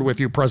on board with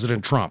you,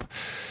 President Trump.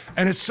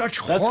 And it's such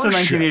horseshit. That's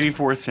the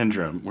 1984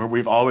 syndrome, where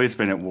we've always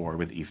been at war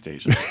with East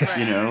Asia.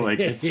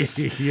 It's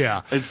just,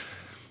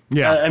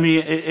 Yeah. I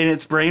mean,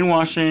 it's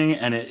brainwashing,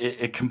 and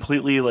it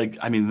completely,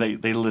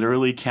 they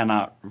literally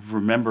cannot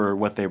remember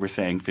what they were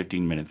saying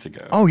 15 minutes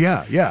ago. Oh,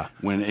 yeah.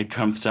 When it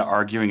comes to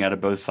arguing out of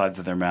both sides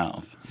of their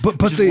mouth.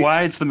 But which is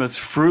why it's the most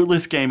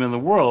fruitless game in the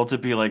world to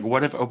be like,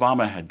 what if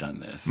Obama had done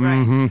this?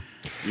 Right.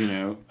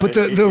 Mm-hmm. But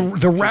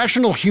the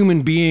rational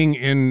human being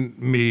in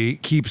me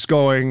keeps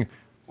going,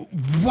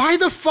 why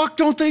the fuck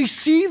don't they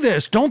see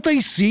this? Don't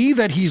they see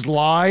that he's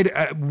lied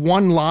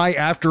one lie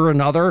after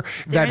another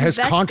that has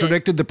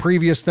contradicted the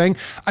previous thing?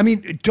 I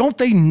mean, don't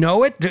they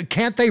know it?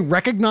 Can't they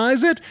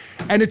recognize it?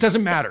 And it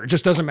doesn't matter. It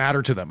just doesn't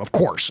matter to them, of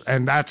course.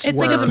 And that's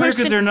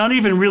because they're not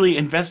even really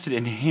invested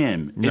in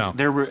him. No.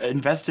 They're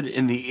invested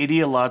in the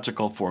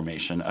ideological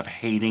formation of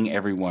hating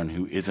everyone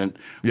who isn't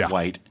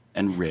white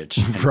and rich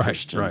and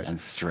Christian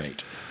and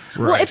straight.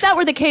 Well, if that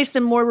were the case,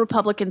 then more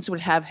Republicans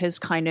would have his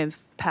kind of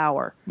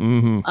power.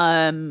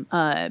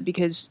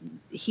 Because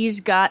he's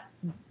got,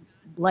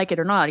 like it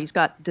or not, he's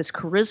got this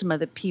charisma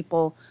that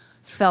people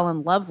fell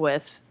in love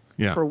with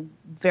for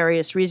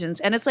various reasons.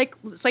 And it's like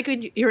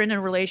when you're in a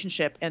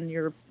relationship and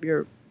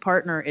your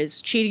partner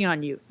is cheating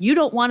on you. You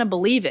don't want to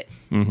believe it.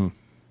 And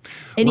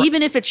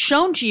even if it's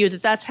shown to you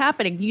that that's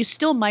happening, you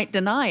still might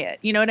deny it.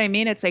 You know what I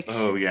mean? It's like,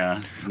 oh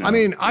yeah. No. I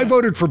mean, I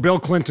voted for Bill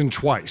Clinton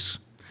twice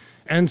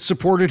and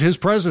supported his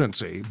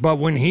presidency. But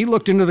when he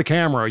looked into the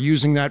camera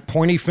using that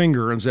pointy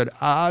finger and said,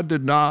 I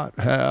did not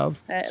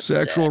have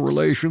sexual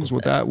relations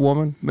with that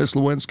woman, Miss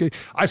Lewinsky,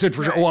 I said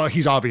for sure, well,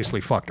 he's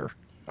obviously fucked her.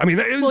 I mean,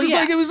 it was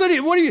like,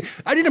 what do you,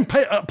 I didn't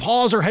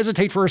pause or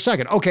hesitate for a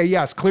second. Okay,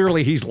 yes,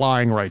 clearly he's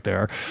lying right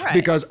there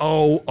because,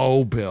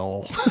 oh,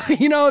 Bill,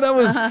 that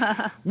was,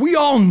 we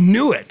all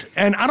knew it.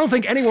 And I don't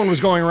think anyone was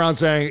going around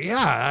saying,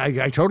 yeah,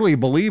 I totally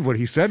believe what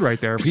he said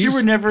right there. But you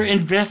were never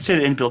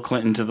invested in Bill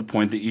Clinton to the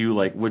point that you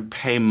would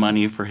pay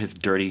money for his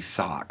dirty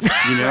socks.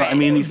 I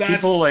mean, these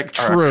people are a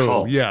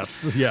cult.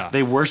 Yes. Yeah.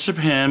 They worship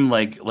him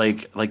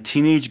like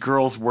teenage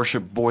girls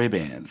worship boy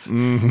bands.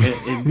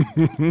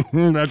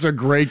 That's a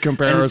great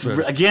comparison.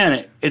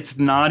 Again, it's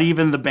not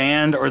even the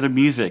band or the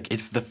music.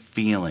 It's the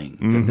feeling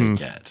that they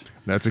get.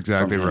 That's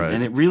exactly right.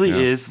 And it really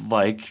is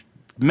like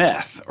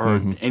meth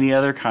or any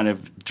other kind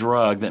of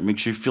drug that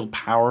makes you feel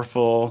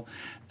powerful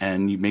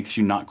and makes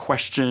you not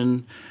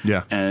question.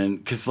 Yeah.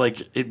 And because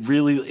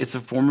it's a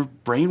form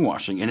of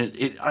brainwashing.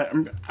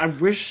 And I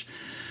wish...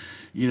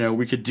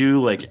 we could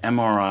do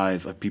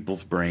MRIs of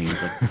people's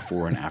brains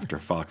before and after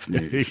Fox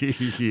News.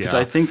 Because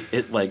I think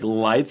it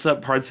lights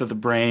up parts of the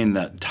brain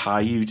that tie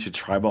you to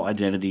tribal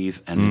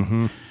identities.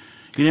 And,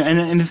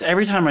 and it's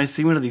every time I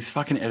see one of these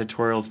fucking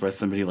editorials by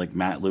somebody like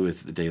Matt Lewis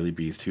at the Daily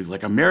Beast, who's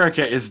like,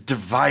 America is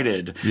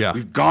divided. Yeah.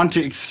 We've gone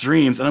to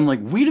extremes. And I'm like,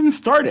 we didn't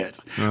start it.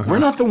 We're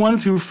not the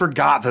ones who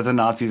forgot that the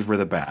Nazis were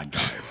the bad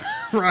guys.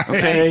 Right.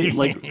 Okay?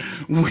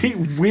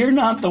 We're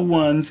not the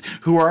ones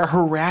who are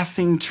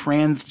harassing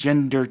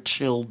transgender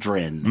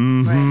children,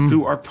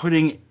 who are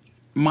putting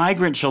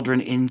migrant children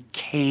in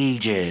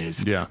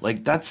cages. Yeah.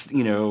 That's,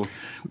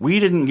 we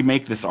didn't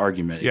make this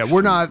argument. Yeah,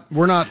 we're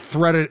not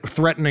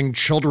threatening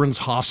children's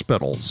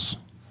hospitals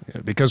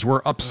because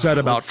we're upset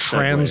about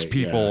trans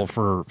people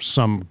for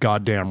some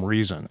goddamn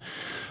reason.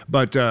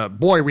 But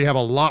boy, we have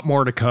a lot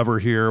more to cover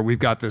here. We've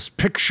got this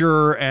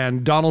picture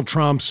and Donald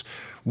Trump's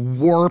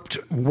warped,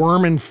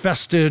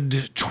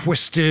 worm-infested,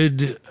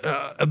 twisted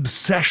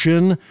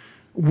obsession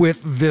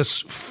with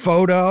this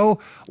photo,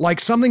 like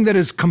something that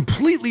is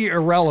completely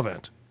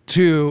irrelevant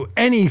to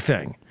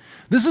anything.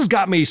 This has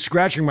got me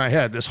scratching my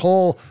head, this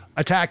whole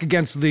attack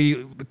against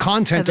the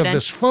content of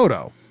this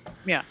photo.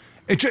 Yeah.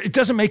 It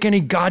doesn't make any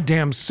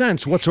goddamn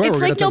sense whatsoever.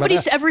 It's like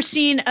nobody's ever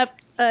seen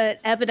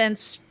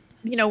evidence,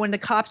 when the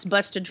cops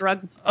bust a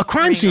drug a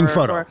crime scene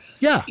photo.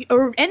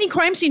 Or any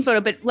crime scene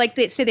photo, but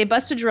they say they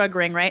bust a drug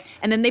ring, right?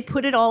 And then they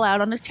put it all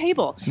out on the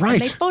table. Right.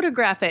 And they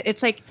photograph it.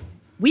 It's like,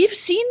 we've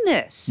seen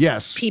this.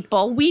 Yes.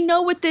 People, we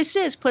know what this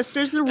is. Plus,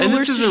 there's the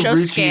rulers to show scale. And this is a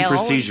routine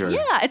procedure.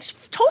 Yeah,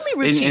 it's totally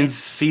routine. In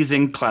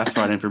seizing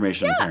classified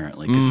information,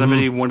 apparently. Because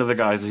one of the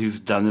guys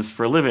who's done this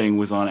for a living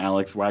was on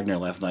Alex Wagner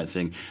last night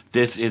saying,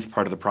 this is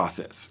part of the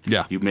process.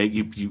 Yeah.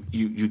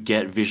 You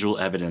get visual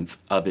evidence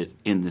of it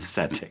in the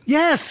setting.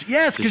 Yes,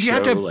 because you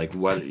have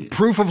to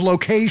proof of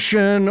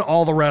location,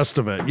 all the rest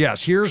of it.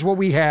 Yes, here's what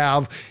we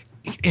have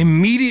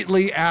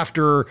immediately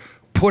after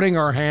putting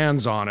our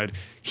hands on it.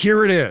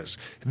 Here it is.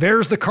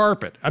 There's the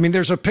carpet. I mean,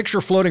 there's a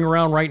picture floating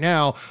around right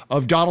now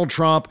of Donald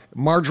Trump,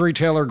 Marjorie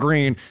Taylor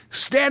Greene,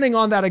 standing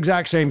on that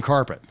exact same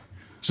carpet.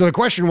 So the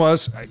question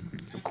was,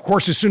 of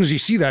course, as soon as you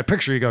see that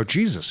picture, you go,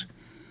 Jesus,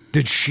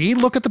 did she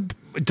look at the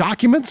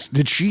documents?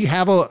 Did she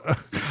have a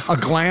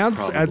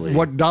glance at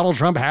what Donald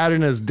Trump had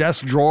in his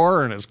desk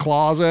drawer, in his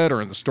closet,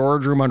 or in the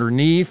storage room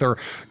underneath, or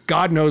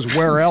God knows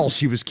where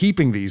else he was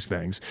keeping these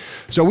things?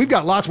 So we've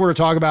got lots more to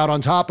talk about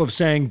on top of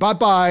saying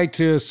bye-bye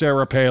to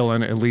Sarah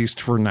Palin, at least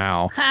for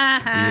now.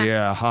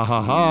 Yeah, ha,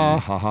 ha, ha,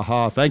 ha, ha,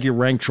 ha. Thank you,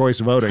 ranked choice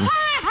voting.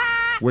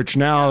 Which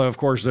now, of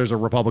course, there's a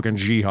Republican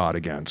jihad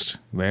against.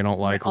 They don't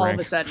like all of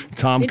a sudden.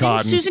 Tom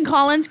Cotton. Didn't Susan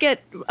Collins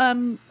get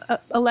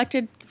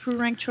elected through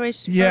ranked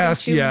choice?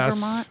 Yes.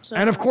 Vermont, so.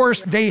 And of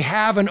course, they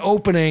have an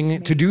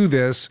opening to do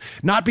this,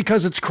 not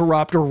because it's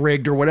corrupt or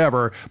rigged or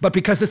whatever, but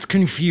because it's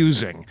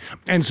confusing.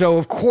 And so,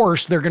 of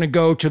course, they're going to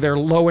go to their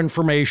low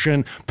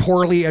information,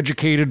 poorly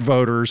educated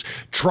voters,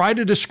 try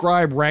to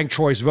describe ranked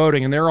choice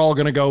voting, and they're all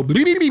going to go,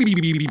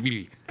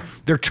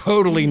 they're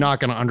totally not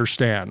going to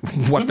understand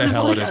what the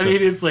hell it is. I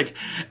mean, it's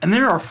and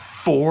there are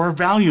 4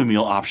 value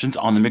meal options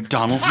on the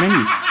McDonald's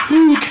menu.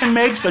 Who can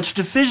make such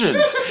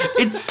decisions?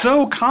 It's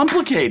so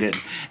complicated.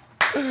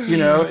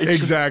 It's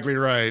exactly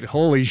right.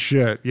 Holy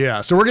shit.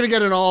 Yeah. So we're going to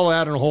get into all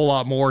that and a whole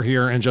lot more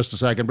here in just a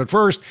second. But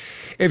first,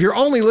 if you're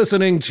only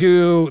listening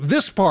to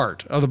this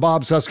part of the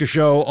Bob Cesca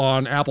Show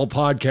on Apple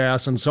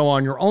Podcasts and so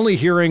on, you're only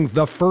hearing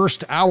the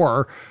first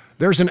hour.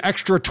 There's an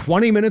extra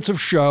 20 minutes of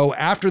show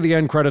after the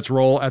end credits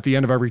roll at the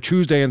end of every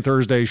Tuesday and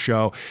Thursday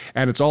show,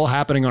 and it's all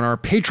happening on our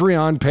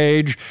Patreon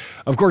page.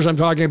 Of course, I'm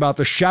talking about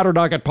the Shadow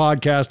Docket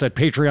podcast at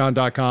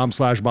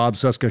patreon.com/Bob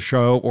Cesca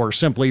Show or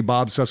simply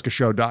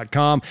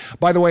bobcescashow.com.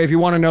 By the way, if you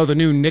want to know the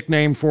new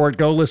nickname for it,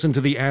 go listen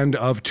to the end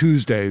of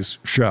Tuesday's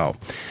show.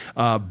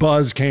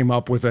 Buzz came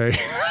up with a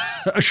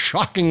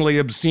shockingly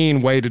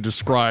obscene way to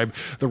describe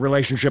the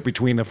relationship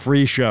between the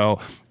free show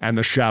and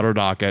the Shadow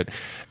Docket.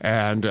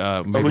 And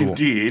maybe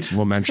indeed.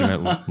 We'll mention it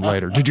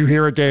later. Did you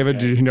hear it, David?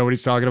 Did you know what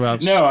he's talking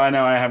about? No, I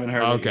know. I haven't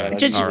heard Okay. it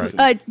yet. All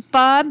right.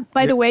 Bob,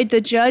 by the way, the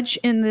judge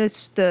in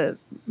this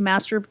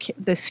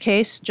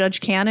case, Judge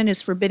Cannon,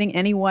 is forbidding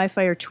any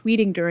Wi-Fi or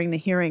tweeting during the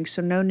hearing,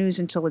 so no news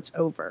until it's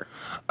over.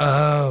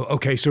 Oh,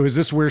 okay. So is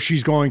this where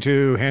she's going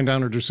to hand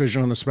down her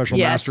decision on the special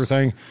master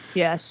thing?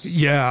 Yes.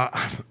 Yeah,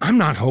 I'm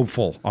not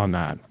hopeful on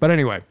that. But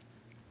anyway,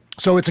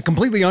 so it's a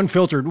completely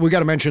unfiltered, we got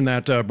to mention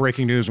that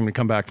breaking news when we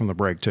come back from the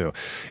break too.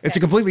 It's a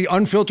completely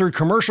unfiltered,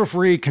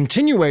 commercial-free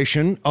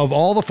continuation of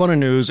all the fun and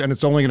news, and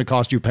it's only going to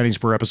cost you pennies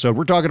per episode.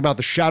 We're talking about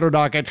the Shadow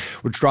Docket,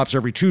 which drops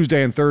every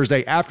Tuesday and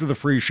Thursday after the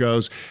free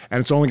shows, and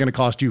it's only going to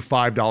cost you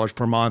 $5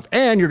 per month,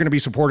 and you're going to be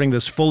supporting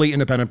this fully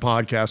independent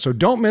podcast. So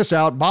don't miss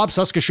out,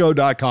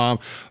 bobcescashow.com,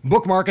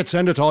 bookmark it,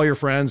 send it to all your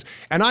friends,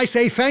 and I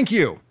say thank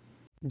you.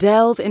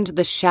 Delve into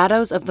the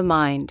shadows of the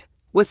mind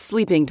with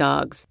Sleeping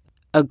Dogs,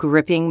 a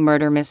gripping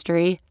murder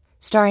mystery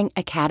starring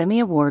Academy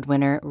Award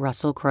winner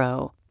Russell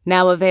Crowe.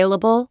 Now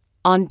available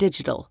on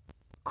digital.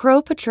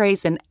 Crowe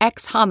portrays an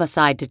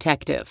ex-homicide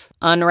detective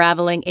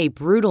unraveling a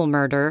brutal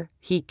murder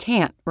he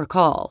can't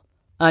recall.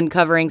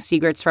 Uncovering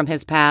secrets from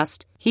his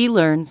past, he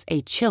learns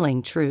a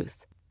chilling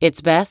truth.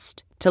 It's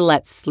best to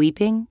let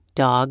sleeping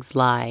dogs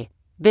lie.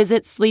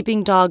 Visit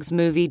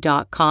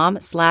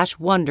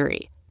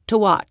sleepingdogsmovie.com/Wondery to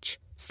watch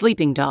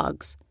Sleeping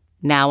Dogs,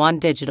 now on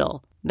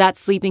digital.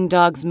 That's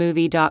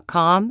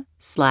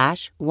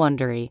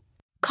sleepingdogsmovie.com/Wondery.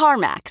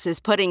 CarMax is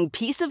putting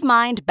peace of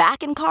mind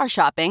back in car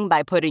shopping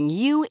by putting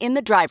you in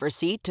the driver's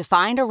seat to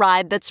find a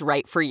ride that's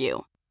right for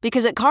you.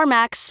 Because at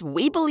CarMax,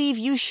 we believe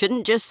you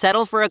shouldn't just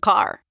settle for a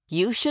car.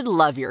 You should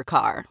love your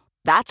car.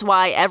 That's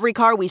why every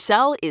car we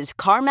sell is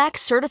CarMax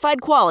certified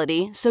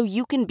quality, so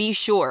you can be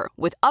sure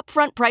with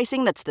upfront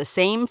pricing that's the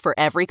same for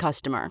every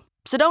customer.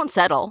 So don't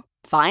settle.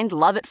 Find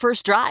love at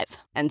first drive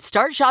and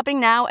start shopping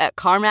now at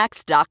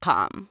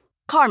CarMax.com.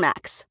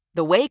 CarMax,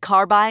 the way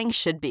car buying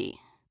should be.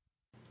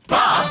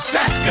 Bob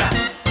Cesca.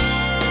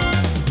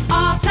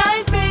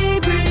 All-time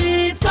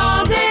favorites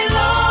all day long.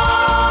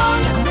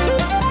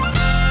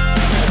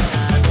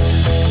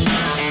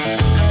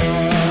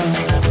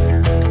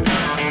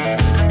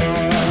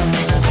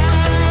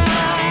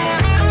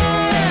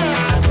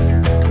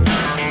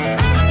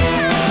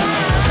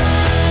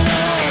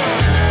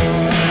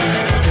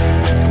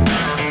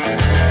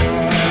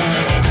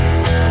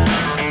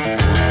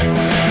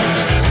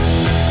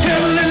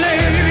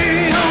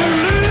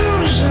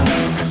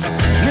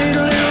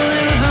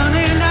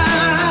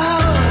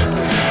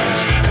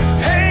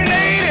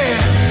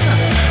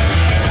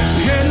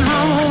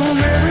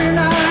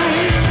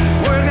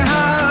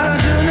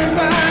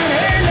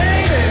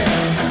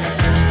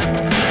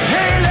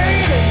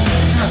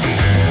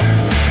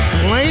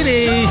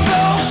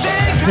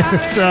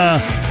 It's the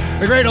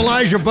great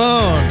Elijah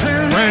Bone.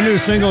 Brand new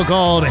single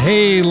called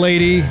Hey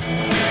Lady.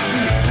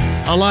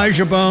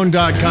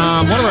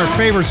 ElijahBone.com. One of our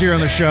favorites here on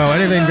the show.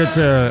 Anything that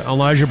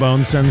Elijah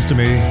Bone sends to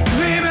me.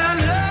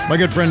 My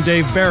good friend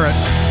Dave Barrett.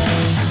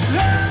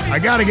 I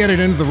got to get it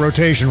into the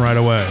rotation right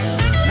away.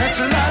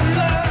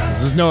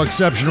 This is no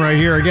exception right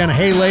here. Again,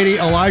 Hey Lady,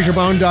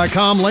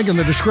 ElijahBone.com. Link in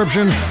the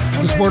description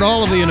to support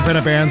all of the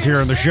independent bands here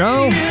on the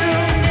show.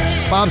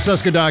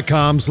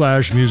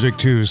 bobcesca.com/music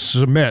to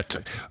submit.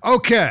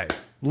 Okay,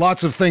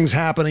 lots of things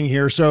happening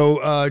here.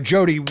 So,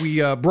 Jody,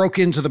 we broke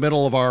into the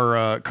middle of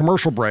our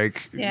commercial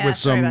break with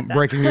some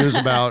breaking news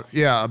about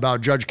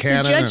Judge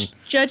Cannon. So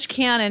Judge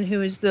Cannon,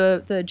 who is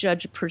the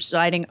judge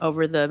presiding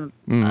over the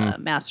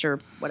master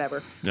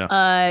whatever,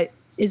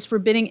 is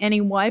forbidding any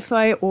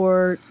Wi-Fi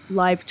or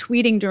live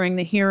tweeting during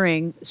the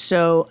hearing.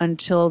 So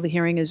until the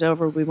hearing is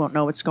over, we won't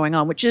know what's going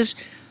on, which is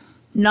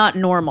not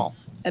normal.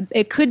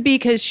 It could be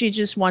because she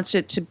just wants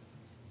it to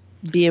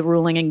be a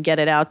ruling and get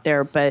it out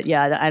there, but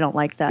yeah, I don't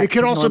like that. It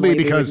could also be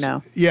because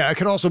it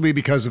could also be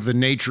because of the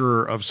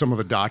nature of some of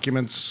the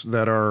documents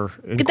that are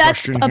in question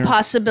That's a here.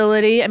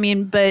 possibility. I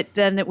mean, but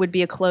then it would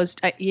be it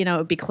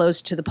would be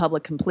closed to the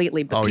public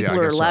completely. But people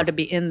are allowed to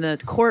be in the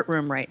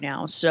courtroom right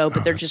now. So,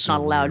 but they're just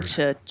not allowed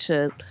to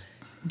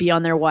be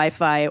on their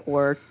Wi-Fi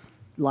or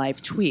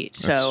live tweet.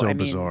 That's so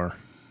bizarre.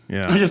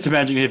 Yeah. I'm just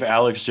imagining if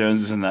Alex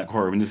Jones is in that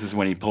courtroom, and this is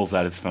when he pulls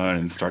out his phone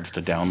and starts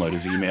to download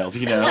his emails.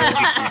 You know, like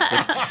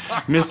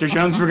Mr.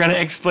 Jones, we're going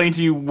to explain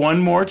to you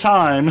one more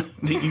time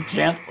that you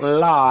can't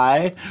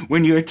lie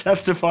when you're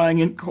testifying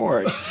in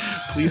court.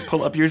 Please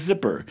pull up your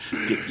zipper.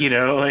 You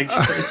know, like.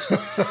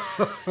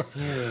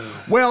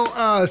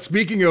 Well,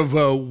 speaking of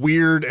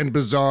weird and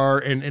bizarre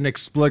and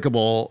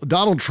inexplicable,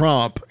 Donald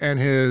Trump and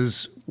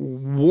his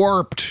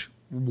warped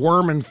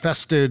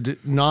worm-infested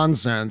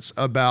nonsense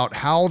about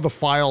how the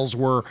files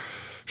were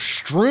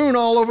strewn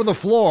all over the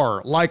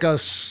floor like a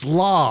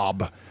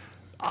slob.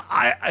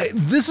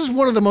 This is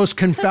one of the most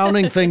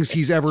confounding things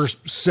he's ever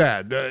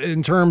said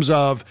in terms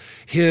of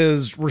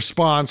his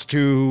response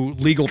to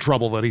legal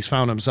trouble that he's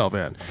found himself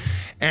in.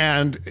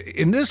 And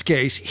in this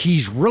case,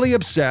 he's really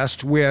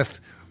obsessed with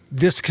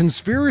this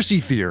conspiracy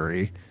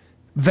theory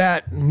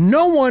that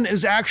no one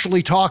is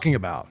actually talking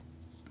about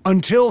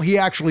until he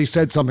actually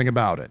said something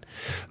about it.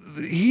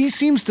 He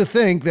seems to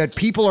think that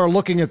people are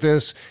looking at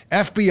this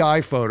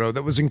FBI photo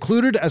that was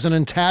included as an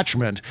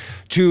attachment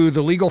to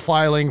the legal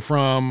filing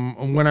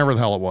from whenever the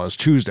hell it was,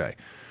 Tuesday.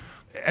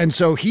 And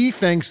so he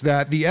thinks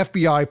that the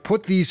FBI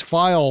put these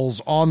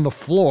files on the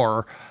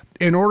floor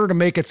in order to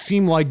make it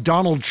seem like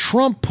Donald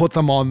Trump put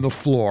them on the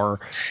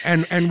floor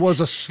and was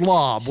a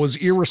slob, was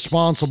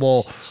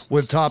irresponsible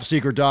with top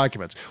secret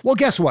documents. Well,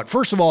 guess what?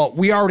 First of all,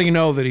 we already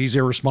know that he's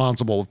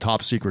irresponsible with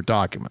top secret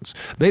documents.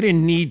 They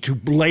didn't need to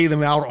lay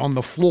them out on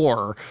the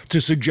floor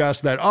to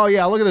suggest that, oh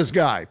yeah, look at this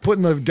guy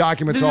putting the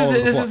documents all over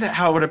the floor. This is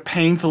how what a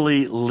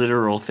painfully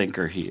literal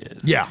thinker he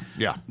is. Yeah.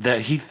 That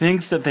he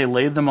thinks that they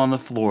laid them on the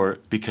floor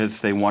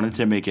because they wanted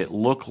to make it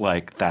look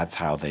like that's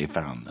how they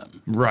found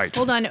them. Right.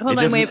 Hold on,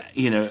 wait.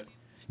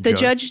 The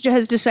judge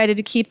has decided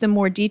to keep the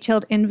more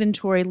detailed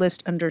inventory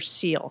list under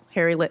seal.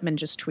 Harry Littman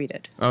just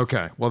tweeted.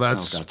 Okay, well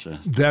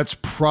that's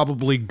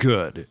probably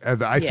good.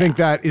 I think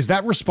that is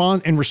that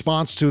in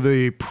response to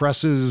the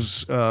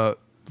press's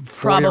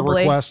FOIA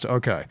request.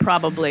 Okay,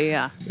 probably,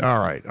 yeah. All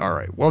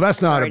right. Well,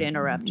 that's not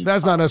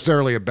that's not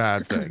necessarily a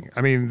bad thing.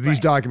 I mean, these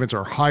documents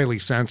are highly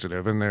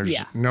sensitive, and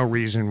there's no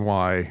reason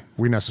why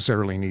we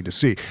necessarily need to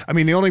see. I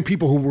mean, the only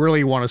people who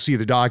really want to see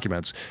the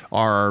documents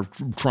are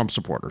Trump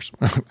supporters,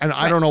 and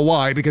I don't know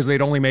why, because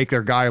they'd only make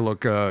their guy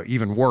look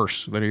even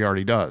worse than he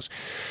already does.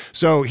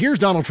 So here's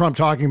Donald Trump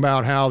talking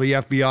about how the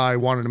FBI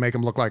wanted to make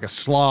him look like a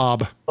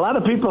slob. A lot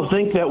of people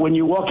think that when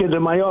you walk into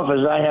my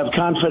office, I have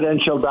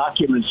confidential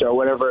documents or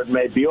whatever it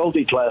may be, all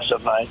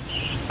declassified,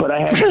 but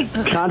I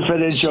have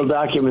confidential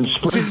documents.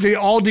 See,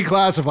 all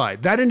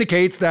declassified. That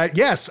indicates that,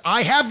 yes,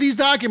 I have these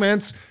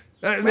documents.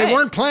 They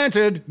weren't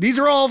planted. These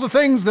are all the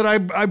things that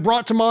I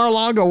brought to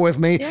Mar-a-Lago with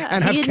me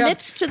and have he kept.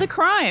 admits to the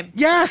crime.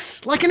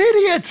 Yes, like an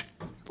idiot.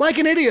 Like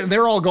an idiot.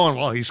 They're all going,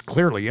 well, he's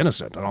clearly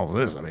innocent and all of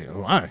this. I mean,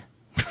 why?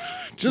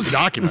 Just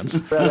documents.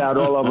 Spread out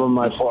all over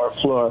my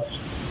floor.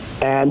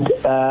 And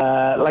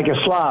like a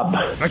slob.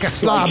 Like a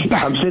slob.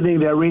 Like I'm sitting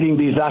there reading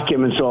these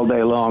documents all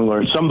day long,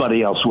 or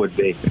somebody else would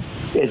be.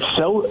 It's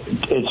so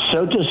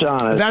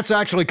dishonest. That's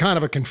actually kind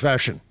of a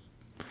confession.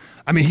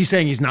 I mean, he's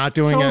saying he's not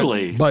doing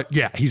it, but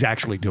yeah, he's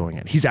actually doing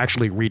it. He's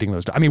actually reading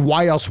those. I mean,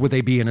 why else would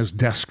they be in his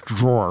desk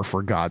drawer,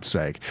 for God's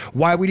sake?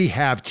 Why would he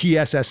have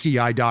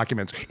TSSCI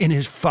documents in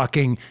his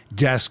fucking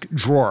desk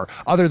drawer,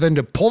 other than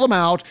to pull them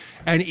out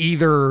and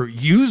either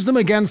use them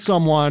against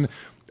someone,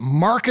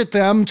 market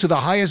them to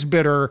the highest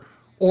bidder,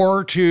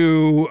 or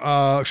to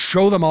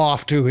show them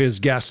off to his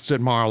guests at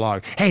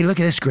Mar-a-Lago. Hey,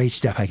 look at this great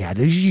stuff I got.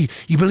 You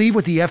believe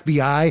what the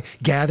FBI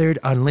gathered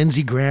on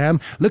Lindsey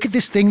Graham? Look at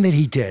this thing that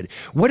he did.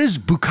 What does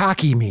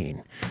bukkake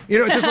mean? You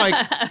know, it's just like...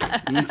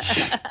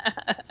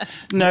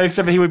 No,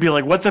 except he would be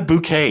like, what's a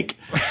bouquet?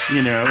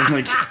 You know,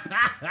 like...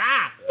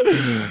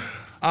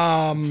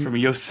 from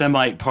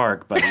Yosemite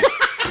Park, buddy.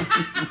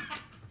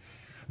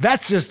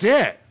 That's just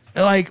it.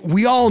 Like,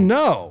 we all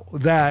know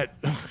that...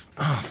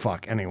 Oh,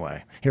 fuck.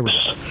 Anyway, here we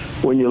go.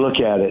 When you look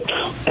at it.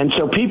 And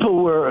so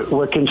people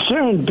were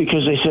concerned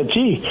because they said,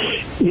 gee,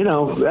 you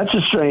know, that's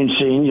a strange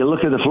scene. You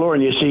look at the floor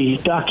and you see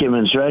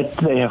documents, right?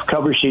 They have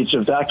cover sheets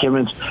of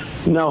documents.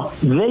 No,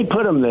 they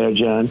put them there,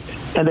 John,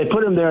 and they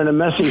put them there in a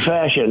messy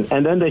fashion.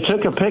 And then they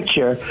took a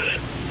picture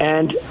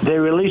and they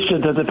released it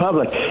to the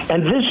public.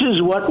 And this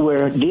is what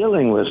we're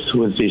dealing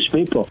with these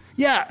people.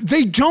 Yeah,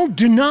 they don't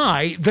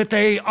deny that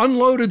they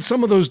unloaded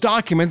some of those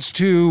documents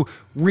to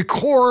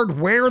record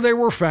where they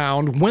were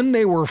found, when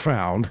they were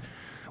found,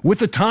 with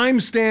the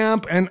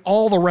timestamp and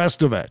all the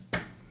rest of it.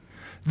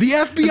 The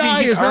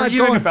FBI is not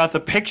arguing about the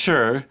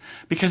picture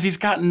because he's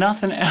got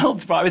nothing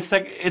else, Bob. It's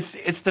like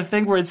it's the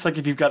thing where it's like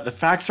if you've got the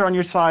facts are on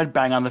your side,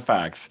 bang on the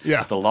facts.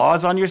 Yeah. If the law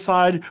is on your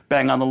side,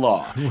 bang on the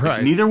law. Right.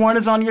 If neither one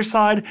is on your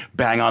side,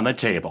 bang on the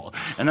table.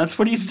 And that's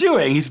what he's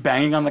doing. He's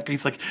banging on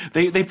he's like,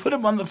 they put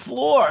him on the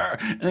floor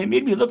and they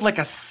made me look like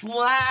a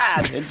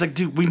slob. It's like,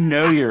 dude, we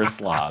know you're a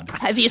slob.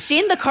 Have you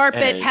seen the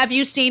carpet? Have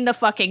you seen the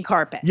fucking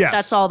carpet? Yes.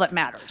 That's all that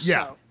matters.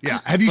 Yeah. So. Yeah.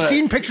 Have you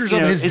seen pictures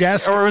of his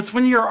desk? Or it's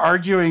when you're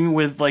arguing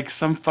with like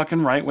some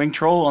fucking right-wing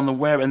troll on the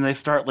web and they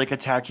start like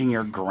attacking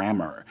your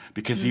grammar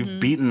because you've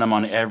beaten them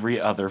on every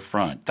other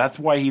front. That's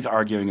why he's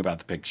arguing about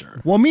the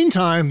picture. Well,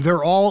 meantime,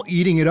 they're all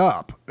eating it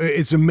up.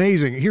 It's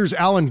amazing. Here's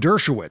Alan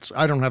Dershowitz.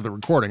 I don't have the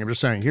recording. I'm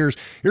just saying, here's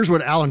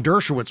what Alan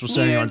Dershowitz was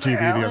saying on TV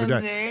the other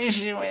day.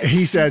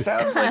 He said,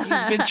 sounds like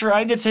he's been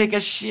trying to take a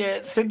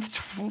shit since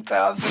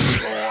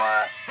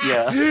 2004.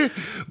 Yeah.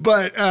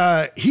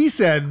 But he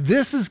said,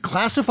 this is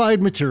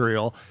classified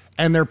material,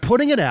 and they're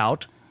putting it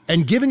out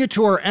and giving it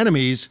to our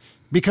enemies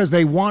because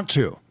they want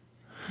to.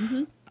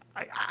 Mm-hmm.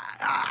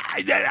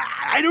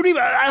 I don't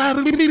even.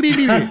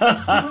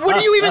 What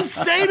do you even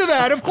say to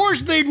that? Of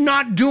course they're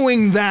not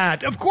doing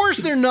that. Of course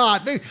they're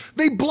not.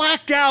 They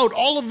blacked out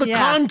all of the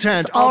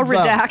content. It's all of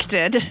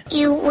redacted.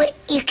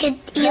 You could.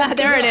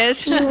 There it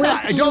is.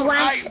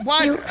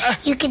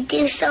 You could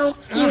do so.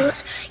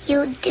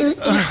 You do.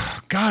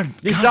 God.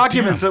 These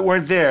documents that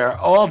weren't there,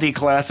 all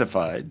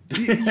declassified.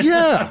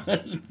 Yeah.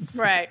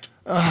 Right.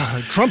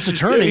 Trump's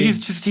attorney.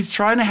 He's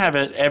trying to have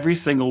it every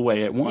single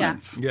way at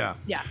once. Yeah.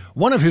 Yeah.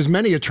 One of his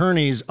many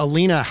attorneys,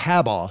 Alina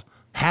Habba,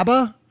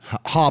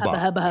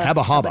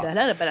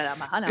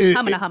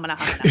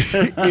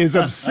 is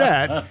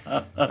upset.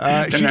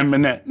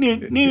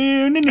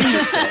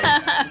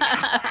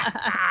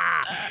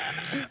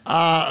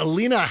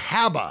 Alina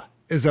Habba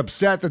is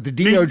upset that the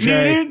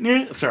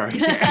DOJ sorry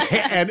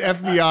and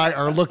FBI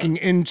are looking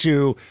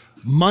into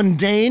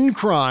mundane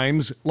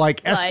crimes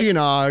like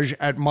espionage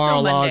at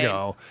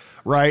Mar-a-Lago,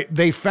 right?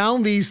 They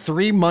found these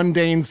 3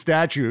 mundane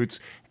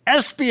statutes,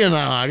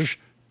 espionage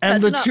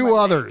and That's the 2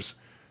 others.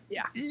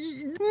 Yeah.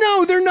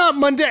 No, they're not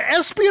mundane.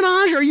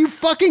 Espionage? Are you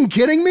fucking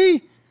kidding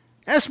me?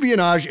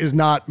 Espionage is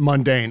not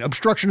mundane.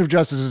 Obstruction of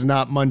justice is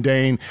not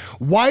mundane.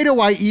 Why do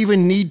I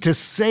even need to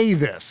say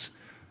this?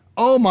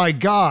 Oh my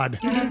God.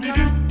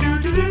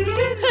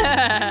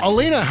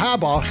 Alina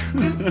Habba.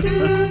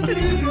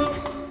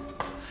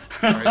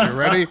 All right, you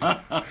ready?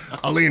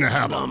 Alina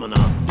Habba.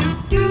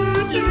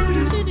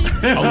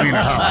 Alina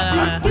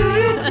Habba.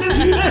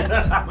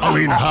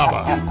 Alina Habba.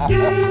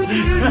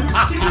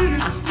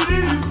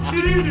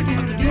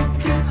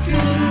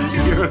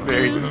 You're a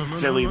very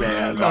silly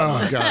man.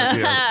 Oh, God,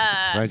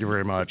 yes. Thank you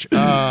very much.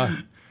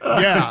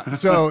 Yeah,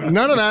 so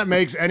none of that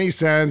makes any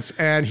sense,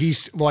 and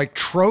he's like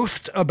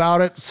trothed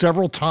about it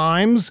several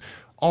times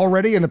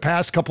already in the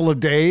past couple of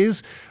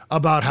days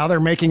about how they're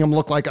making him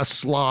look like a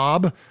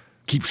slob.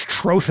 Keeps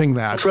trothing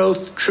that.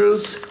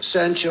 Truth,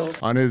 essential.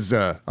 On his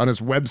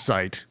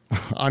website,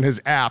 on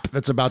his app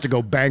that's about to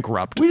go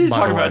bankrupt. We need to by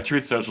talk the way. about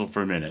Truth Social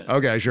for a minute.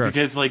 Okay, sure.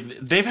 Because like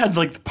they've had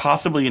like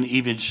possibly an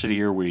even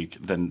shittier week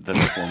than the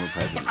former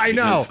president. I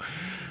know.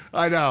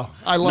 I love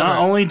it. Not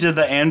only did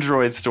the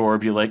Android store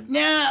be like,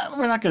 nah,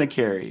 we're not going to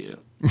carry you.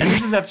 And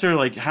this is after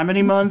like how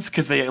many months?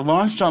 Because they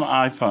launched on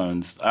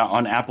iPhones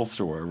on Apple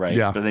Store, right?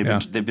 Yeah. But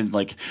they've been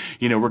like,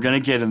 we're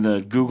going to get in the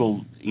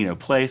Google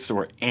Play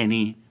Store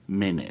any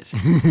minute,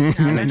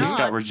 and they just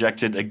got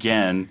rejected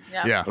again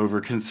over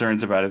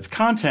concerns about its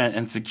content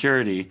and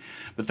security.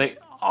 But they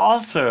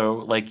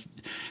also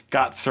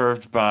got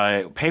served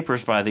by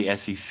papers by the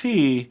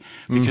SEC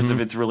because of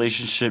its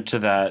relationship to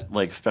that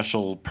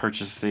special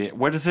purchase.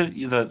 What is it?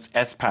 The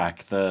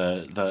SPAC.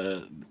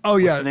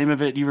 What's the name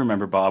of it? You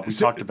remember, Bob? We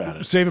talked about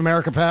it. Save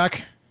America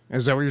PAC.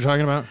 Is that what you're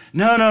talking about?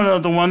 No.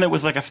 The one that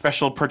was like a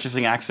special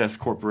purchasing access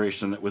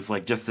corporation that was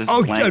like just this.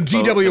 Oh, blank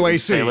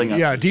DWAC.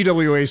 Yeah,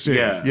 DWAC.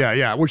 Yeah.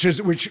 Yeah.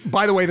 Which,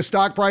 by the way, the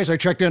stock price, I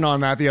checked in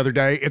on that the other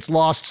day. It's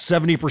lost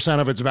 70%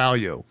 of its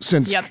value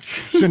since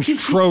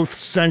Truth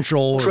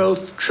Central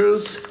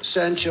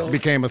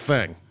became a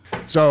thing.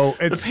 So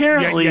it's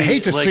apparently you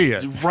hate to see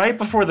it. Right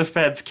before the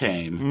feds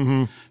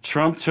came,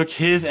 Trump took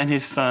his and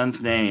his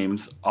son's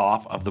names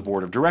off of the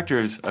board of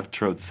directors of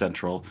Truth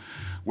Central,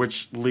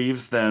 which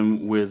leaves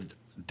them with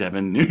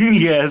Devin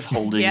Nunes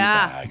holding the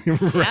bag.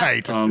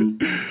 Right.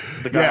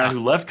 The guy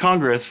who left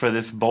Congress for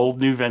this bold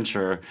new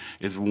venture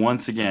is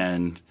once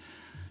again.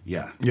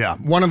 Yeah.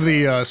 One of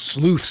the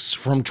sleuths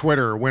from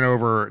Twitter went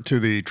over to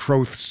the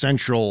Truth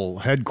Central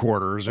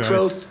headquarters.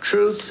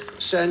 Truth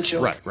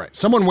Central. Right.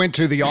 Someone went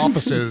to the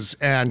offices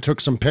and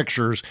took some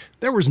pictures.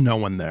 There was no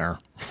one there.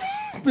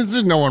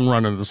 There's no one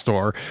running the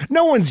store.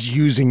 No one's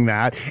using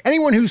that.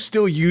 Anyone who's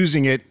still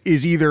using it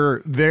is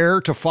either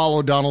there to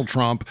follow Donald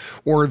Trump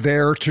or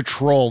there to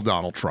troll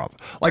Donald Trump.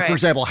 For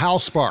example, Hal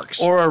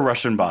Sparks. Or a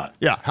Russian bot.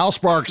 Yeah, Hal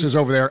Sparks is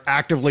over there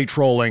actively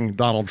trolling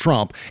Donald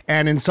Trump,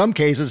 and in some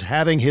cases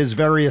having his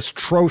various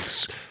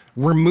troths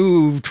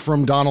removed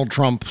from Donald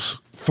Trump's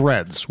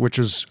threads, which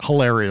is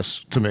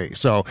hilarious to me.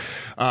 So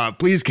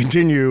please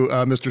continue,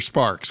 Mr.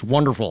 Sparks.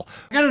 Wonderful.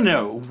 I gotta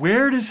know,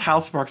 where does Hal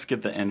Sparks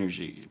get the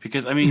energy?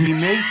 Because, he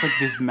makes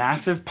this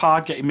massive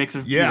podcast. He makes a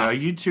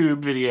YouTube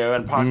video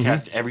and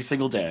podcast every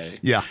single day.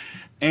 Yeah.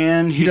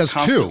 And he does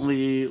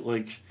constantly,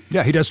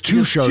 he does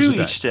two shows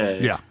each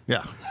day.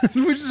 Yeah.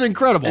 Which is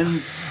incredible.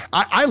 And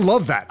I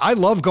love that. I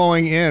love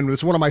going in.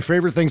 It's one of my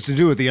favorite things to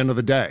do at the end of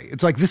the day.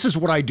 It's like, this is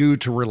what I do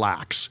to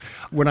relax.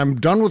 When I'm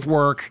done with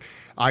work,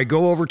 I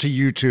go over to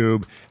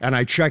YouTube and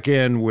I check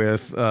in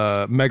with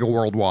Mega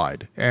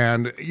Worldwide.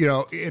 And,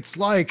 it's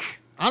like,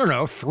 I don't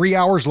know, 3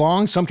 hours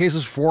long, some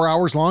cases 4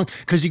 hours long,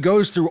 because he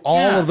goes through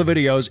all of the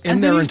videos in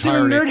their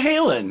entirety. And then he's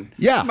doing Nerd Halen.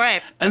 Yeah.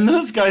 Right. And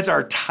those guys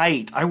are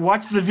tight. I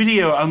watched the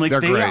video. I'm like, they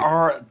great.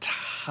 Are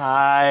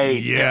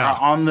tight. Yeah.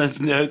 They're on those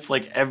notes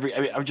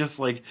I'm just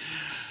like,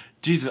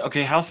 Jesus.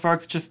 Okay, Hal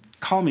Sparks, just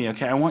call me.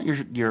 Okay, I want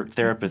your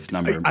therapist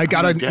number. I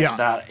gotta get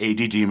that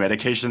ADD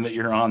medication that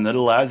you're on that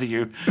allows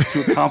you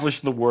to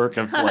accomplish the work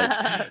of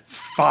like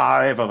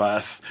 5 of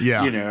us.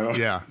 Yeah,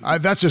 Yeah.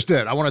 That's just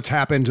it. I want to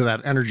tap into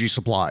that energy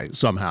supply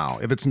somehow.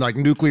 If it's like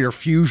nuclear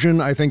fusion,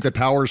 I think that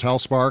powers Hal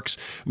Sparks.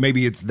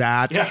 Maybe it's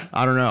that. Yeah.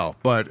 I don't know.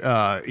 But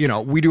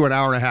we do an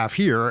hour and a half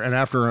here, and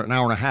after an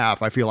hour and a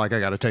half, I feel like I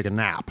got to take a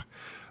nap.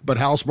 But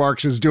Hal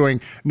Sparks is doing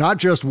not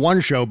just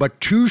one show, but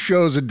 2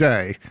 shows a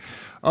day.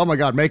 Oh, my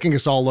God, making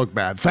us all look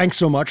bad. Thanks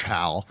so much,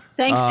 Hal.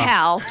 Thanks,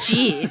 Hal.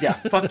 Jeez. Yeah,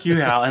 fuck you,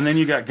 Hal. And then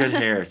you got good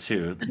hair,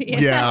 too.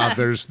 Yeah,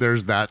 there's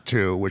that,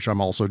 too, which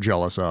I'm also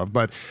jealous of.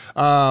 But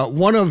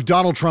one of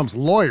Donald Trump's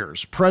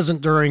lawyers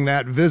present during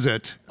that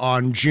visit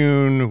on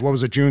June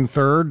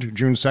 3rd,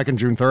 June 2nd,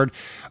 June 3rd,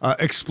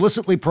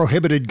 explicitly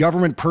prohibited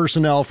government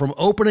personnel from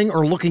opening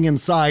or looking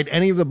inside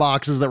any of the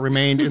boxes that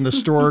remained in the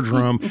storage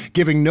room,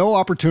 giving no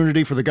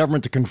opportunity for the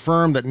government to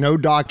confirm that no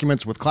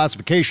documents with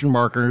classification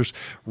markers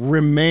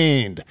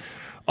remained.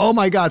 Oh,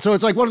 my God. So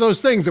it's like one of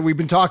those things that we've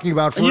been talking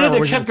about forever.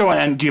 They kept going,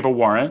 and do you have a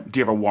warrant? Do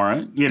you have a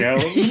warrant?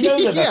 That's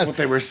Yes. what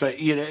they were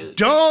saying.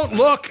 Don't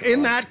look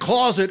in that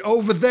closet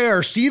over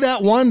there. See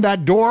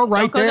that door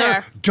right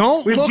there?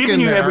 Don't We've look in there.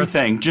 given you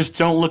everything. Just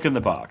don't look in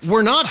the box.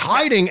 We're not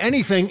hiding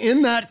anything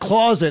in that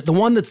closet. The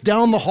one that's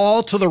down the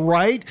hall to the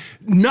right.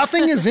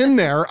 Nothing is in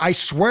there. I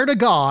swear to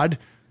God,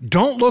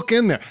 don't look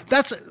in there.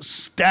 That's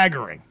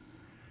staggering.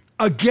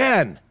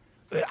 Again,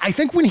 I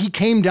think when he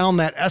came down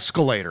that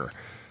escalator,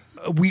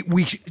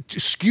 we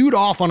skewed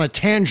off on a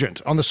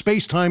tangent on the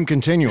space-time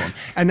continuum,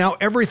 and now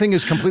everything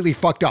is completely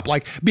fucked up.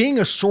 Like, being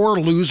a sore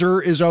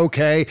loser is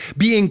okay.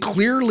 Being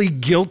clearly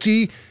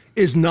guilty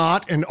is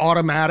not an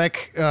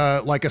automatic,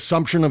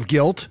 assumption of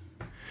guilt.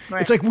 Right.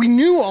 It's like we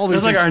knew all this.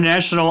 It's like our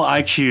national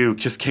IQ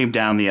just came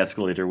down the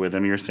escalator with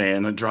him. You're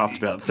saying it dropped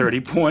about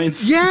 30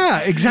 points.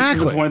 Yeah,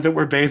 exactly. To the point that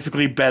we're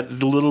basically a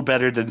little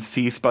better than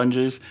sea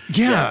sponges.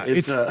 Yeah,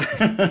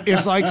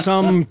 it's like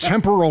some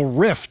temporal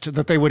rift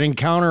that they would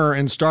encounter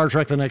in Star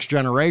Trek: The Next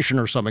Generation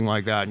or something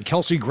like that. And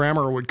Kelsey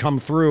Grammer would come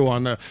through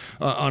on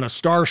a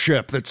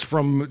starship that's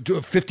from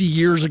 50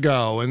 years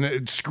ago, and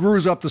it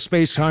screws up the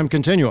space-time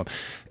continuum.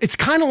 It's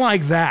kind of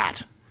like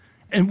that.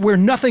 And where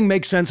nothing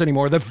makes sense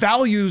anymore, the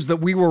values that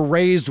we were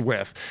raised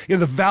with,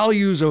 the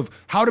values of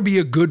how to be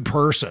a good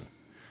person,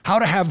 how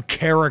to have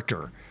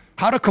character,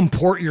 how to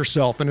comport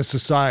yourself in a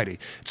society.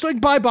 It's like,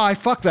 bye-bye,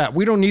 fuck that.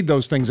 We don't need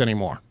those things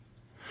anymore.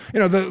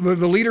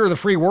 The leader of the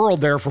free world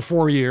there for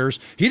 4 years,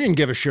 he didn't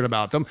give a shit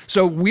about them,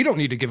 so we don't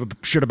need to give a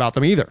shit about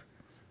them either.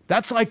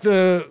 That's like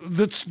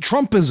that's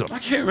Trumpism. I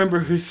can't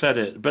remember who said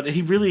it, but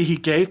he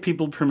gave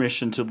people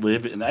permission to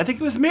live in. I think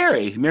it was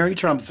Mary. Mary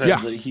Trump said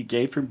that he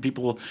gave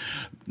people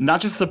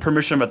not just the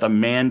permission, but the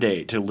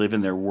mandate to live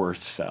in their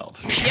worst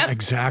selves. Yep.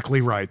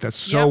 Exactly right. That's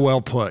so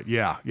well put.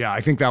 Yeah.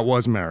 I think that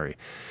was Mary.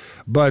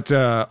 But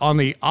on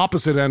the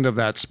opposite end of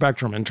that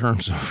spectrum in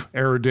terms of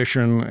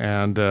erudition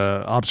and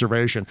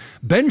observation,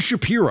 Ben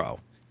Shapiro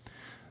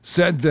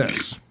said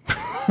this.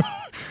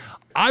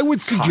 I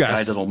would suggest,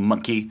 cockeyed little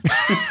monkey.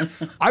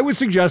 I would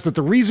suggest that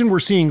the reason we're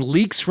seeing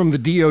leaks from the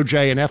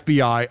DOJ and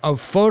FBI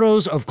of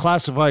photos of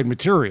classified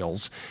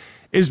materials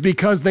is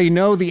because they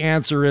know the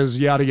answer is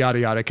yada, yada,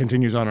 yada,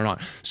 continues on and on.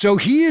 So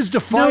he is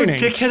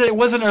defining... No, dickhead, it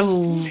wasn't a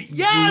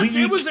Yes,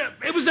 leak. it was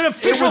an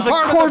official It was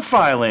a court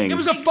filing. It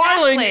was a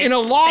filing in a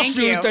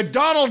lawsuit that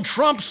Donald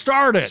Trump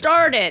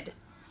started.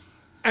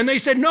 And they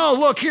said, no,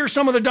 look, here's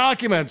some of the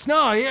documents.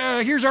 No,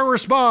 yeah, here's our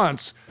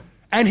response.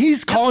 And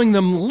he's calling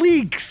them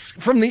leaks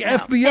from the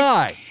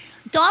FBI.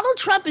 Donald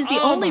Trump is the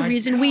only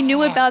reason we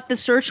knew about the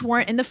search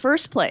warrant in the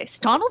first place.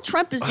 Donald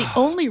Trump is the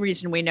only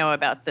reason we know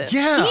about this.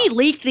 Yeah. He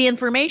leaked the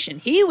information.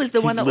 He was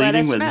the one that let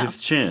us know. He's leading with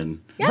his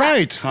chin. Yeah.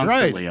 Right,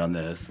 constantly on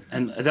this.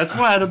 And that's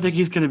why I don't think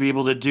he's going to be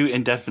able to do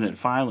indefinite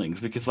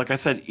filings, because like I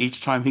said,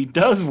 each time he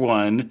does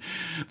one,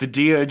 the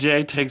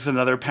DOJ takes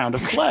another pound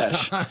of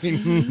flesh. I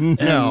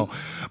know.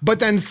 But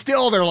then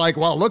still they're like,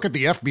 well, look at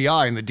the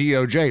FBI and the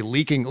DOJ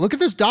leaking. Look at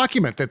this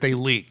document that they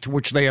leaked,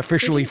 which they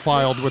officially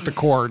filed with the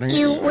court. And,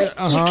 oh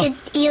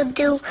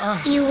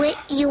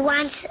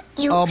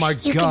my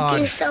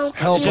God.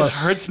 Help it us.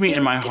 just hurts me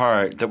in my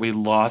heart that we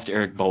lost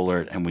Eric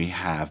Boehlert and we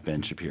have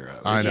Ben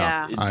Shapiro. I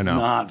know. It's I know.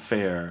 not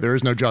fair. There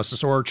is no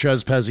justice. Or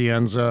Chez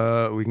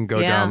Pezienza. We can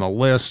go down the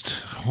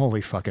list.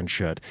 Holy fucking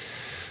shit.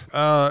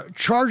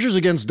 Charges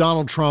against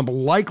Donald Trump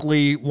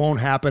likely won't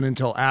happen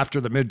until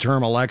after the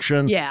midterm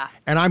election. Yeah.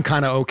 And I'm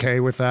kind of okay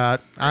with that.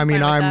 I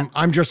mean,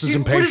 I'm just as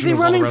impatient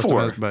as all the rest of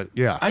us, but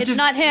yeah. It's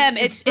not him.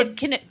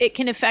 It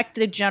can affect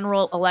the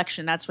general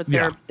election. That's what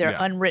their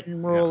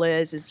unwritten rule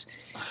is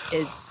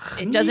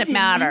it doesn't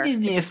matter.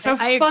 So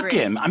fuck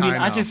him. I mean,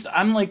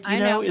 I'm like, you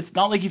know, it's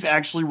not like he's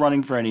actually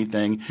running for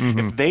anything. Mm-hmm.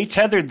 If they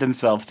tethered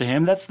themselves to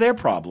him, that's their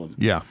problem.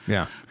 Yeah.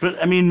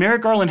 But I mean,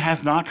 Merrick Garland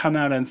has not come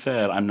out and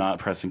said, I'm not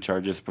pressing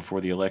charges before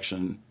the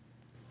election.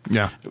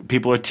 Yeah.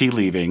 People are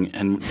tea-leaving,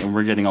 and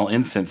we're getting all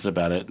incensed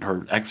about it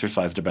or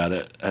exercised about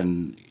it,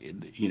 and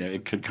you know,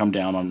 it could come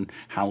down on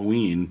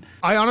Halloween.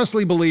 I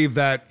honestly believe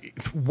that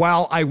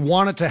while I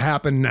want it to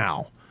happen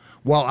now,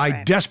 While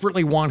I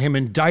desperately want him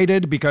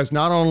indicted because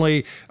not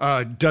only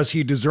does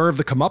he deserve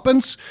the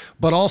comeuppance,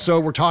 but also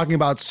we're talking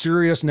about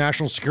serious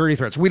national security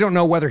threats. We don't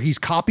know whether he's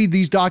copied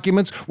these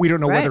documents. We don't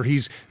know whether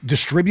he's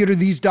distributed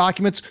these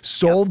documents,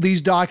 sold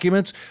these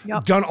documents,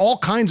 done all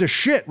kinds of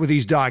shit with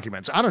these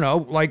documents. I don't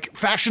know, like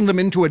fashioned them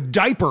into a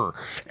diaper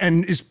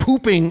and is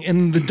pooping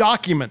in the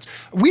documents.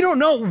 We don't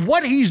know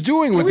what he's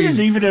doing with these.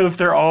 We don't even know if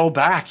they're all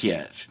back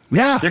yet.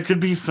 Yeah. There could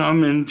be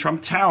some in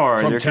Trump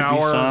Tower. There could be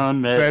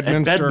some at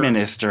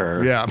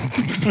Bedminster. Yeah.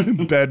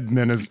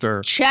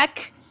 Bedminster.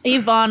 Check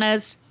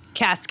Ivana's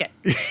casket.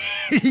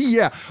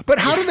 Yeah. But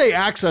how do they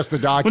access the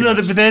documents? Well,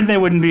 no, but then they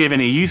wouldn't be of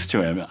any use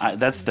to him.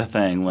 That's the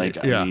thing. Like,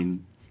 I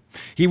mean,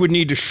 he would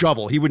need to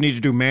shovel. He would need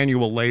to do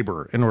manual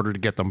labor in order to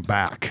get them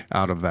back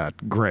out of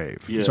that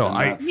grave. Yeah,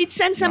 so he'd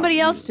send somebody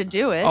else to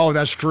do it. Oh,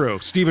 that's true.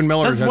 Stephen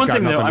Miller has got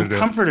nothing to do. I'm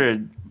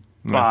comforted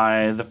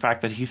by the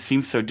fact that he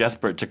seems so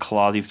desperate to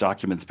claw these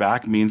documents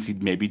back means he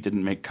maybe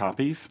didn't make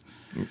copies.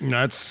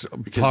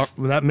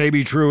 That may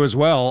be true as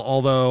well,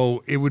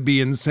 although it would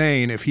be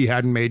insane if he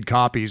hadn't made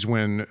copies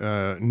when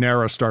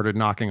NARA started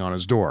knocking on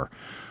his door,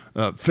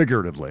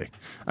 figuratively.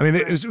 I mean,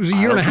 it was a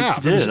year and a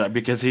half. He did,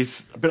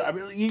 because but I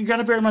mean, you got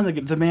to bear in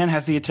mind the man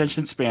has the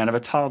attention span of a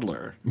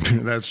toddler.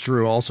 That's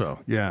true also.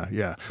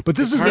 Yeah. But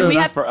this it's is hard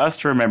enough for us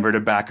to remember to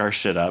back our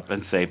shit up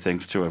and save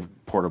things to a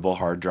portable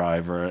hard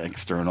drive or an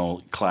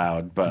external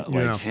cloud, but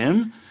like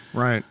him?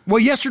 Right. Well,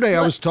 yesterday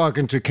I was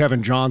talking to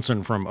Kevin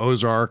Johnson from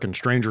Ozark and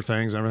Stranger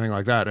Things and everything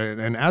like that.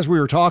 And as we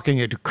were talking,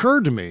 it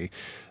occurred to me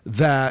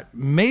that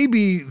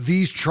maybe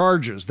these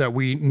charges that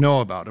we know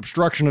about,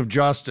 obstruction of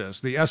justice,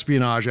 the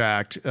Espionage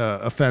Act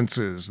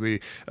offenses, the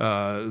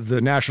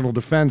national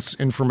defense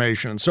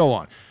information, and so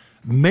on,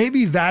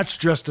 maybe that's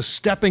just a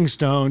stepping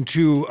stone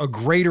to a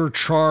greater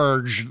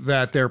charge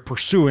that they're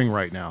pursuing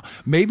right now.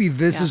 Maybe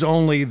this is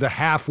only the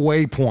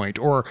halfway point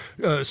or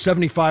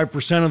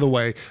 75% of the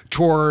way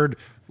toward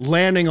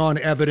landing on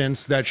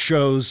evidence that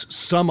shows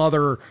some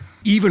other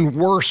even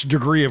worse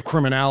degree of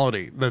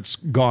criminality that's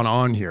gone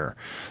on here.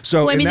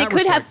 So, well, I mean, they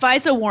could have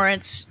FISA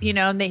warrants,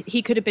 and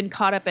he could have been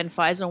caught up in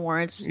FISA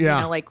warrants,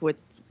 like with,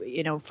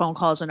 phone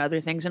calls and other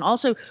things. And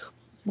also,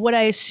 what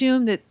I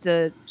assume that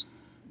the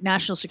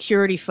national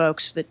security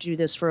folks that do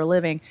this for a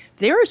living,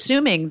 they're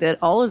assuming that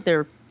all of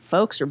their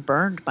folks are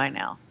burned by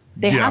now.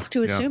 They have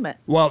to assume it.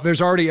 Well,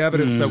 there's already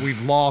evidence that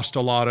we've lost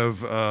a lot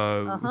of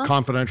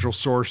confidential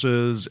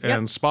sources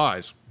and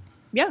spies.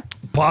 Yeah.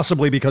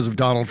 Possibly because of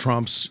Donald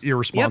Trump's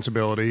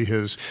irresponsibility,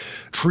 his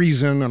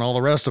treason, and all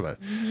the rest of it.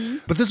 Mm-hmm.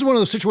 But this is one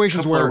of those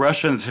situations where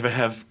Russians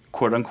have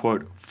quote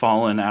unquote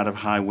fallen out of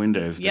high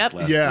windows. This last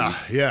week.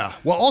 Yeah.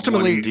 Well,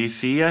 ultimately, one in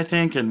D.C. I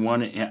think, and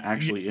one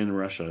actually in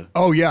Russia.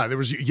 Oh yeah, there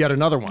was yet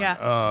another one.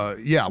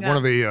 Yeah. One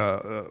of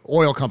the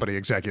oil company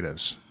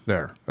executives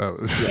there.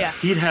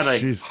 He'd had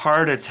a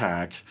heart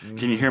attack.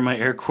 Can you hear my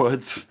air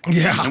quotes?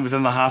 Yeah. And was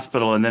in the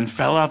hospital and then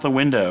fell out the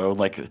window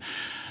like.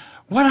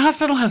 What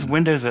hospital has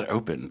windows that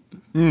open?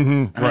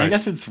 Mm-hmm. I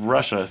guess it's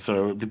Russia,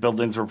 so the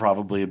buildings were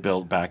probably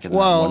built back in that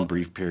one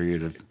brief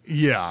period of.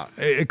 Yeah,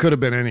 it could have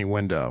been any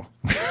window.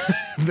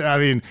 I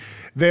mean,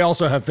 they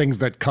also have things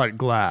that cut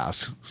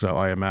glass, so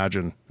I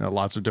imagine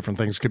lots of different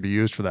things could be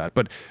used for that.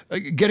 But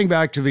getting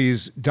back to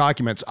these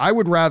documents, I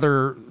would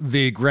rather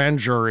the grand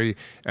jury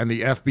and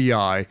the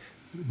FBI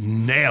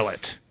nail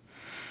it.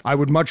 I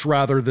would much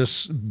rather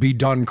this be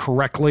done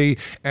correctly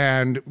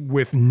and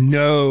with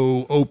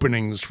no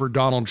openings for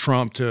Donald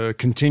Trump to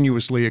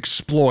continuously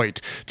exploit,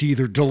 to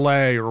either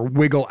delay or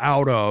wiggle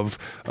out of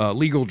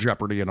legal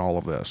jeopardy in all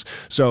of this.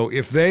 So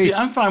if they... See,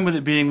 I'm fine with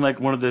it being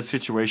like one of those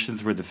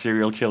situations where the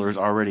serial killer is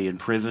already in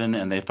prison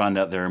and they find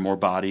out there are more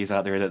bodies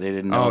out there that they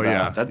didn't know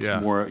about. That's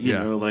more, you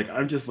know, like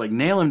I'm just like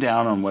nail him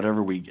down on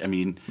whatever I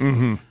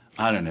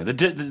don't know. The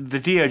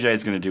DOJ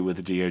is going to do what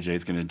the DOJ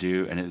is going to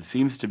do, and it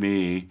seems to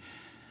me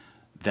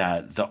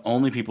that the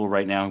only people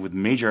right now with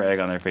major egg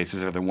on their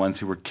faces are the ones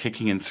who were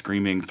kicking and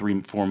screaming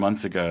 3-4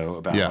 months ago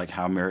about like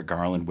how Merrick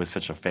Garland was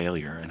such a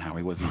failure and how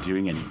he wasn't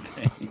doing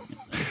anything.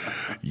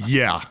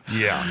 Yeah.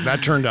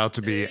 That turned out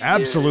to be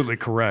absolutely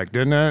correct,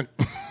 didn't it?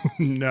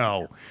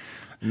 No,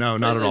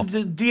 not at all.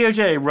 The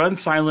DOJ, run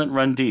silent,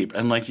 run deep.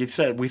 And like you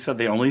said, we said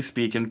they only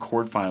speak in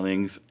court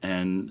filings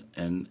and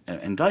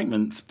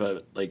indictments.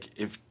 But like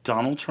if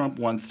Donald Trump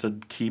wants to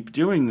keep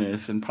doing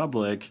this in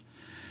public,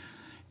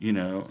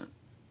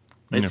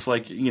 it's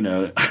like,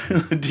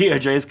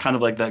 DOJ is kind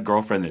of like that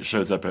girlfriend that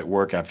shows up at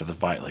work after the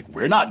fight. Like,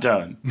 we're not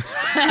done.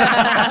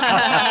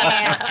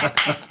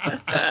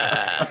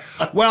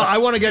 Well, I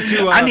want to get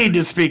to... I need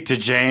to speak to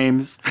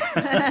James.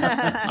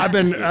 I've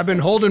been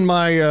holding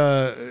my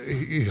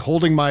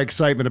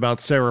excitement about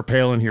Sarah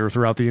Palin here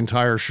throughout the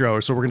entire show.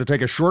 So we're going to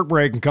take a short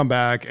break and come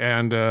back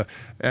and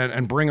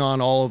bring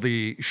on all of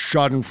the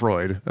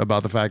schadenfreude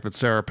about the fact that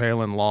Sarah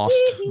Palin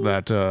lost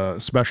that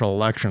special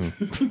election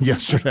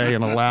yesterday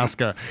in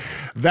Alaska.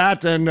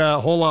 That and a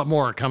whole lot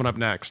more coming up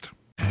next.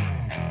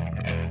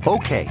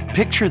 Okay,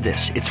 picture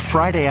this. It's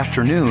Friday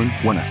afternoon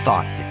when a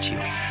thought hits you.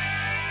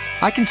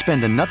 I can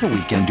spend another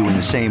weekend doing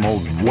the same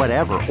old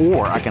whatever,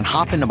 or I can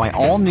hop into my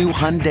all-new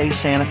Hyundai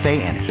Santa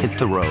Fe and hit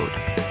the road.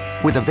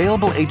 With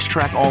available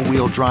H-Track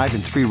all-wheel drive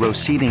and 3-row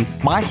seating,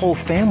 my whole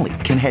family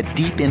can head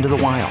deep into the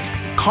wild.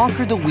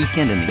 Conquer the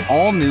weekend in the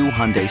all-new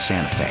Hyundai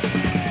Santa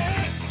Fe.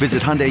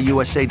 Visit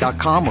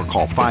HyundaiUSA.com or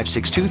call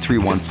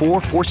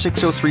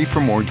 562-314-4603 for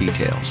more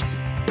details.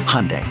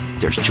 Hyundai,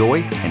 there's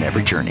joy in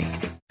every journey.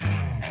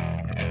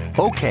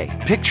 Okay,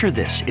 picture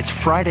this. It's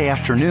Friday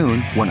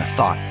afternoon when a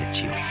thought hits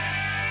you.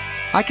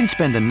 I can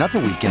spend another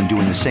weekend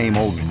doing the same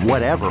old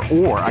whatever,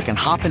 or I can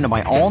hop into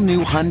my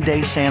all-new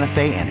Hyundai Santa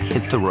Fe and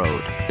hit the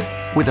road.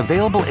 With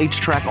available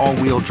H-Track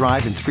all-wheel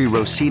drive and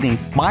 3-row seating,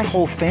 my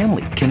whole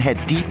family can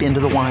head deep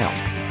into the wild.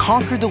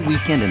 Conquer the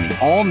weekend in the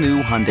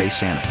all-new Hyundai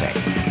Santa Fe.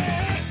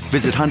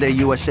 Visit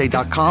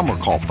HyundaiUSA.com or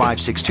call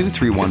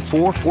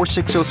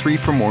 562-314-4603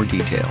 for more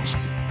details.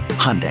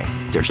 Hyundai,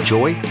 there's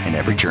joy in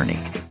every journey.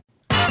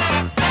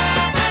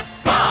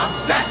 Bob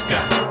Cesca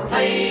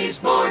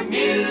plays more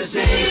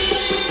music.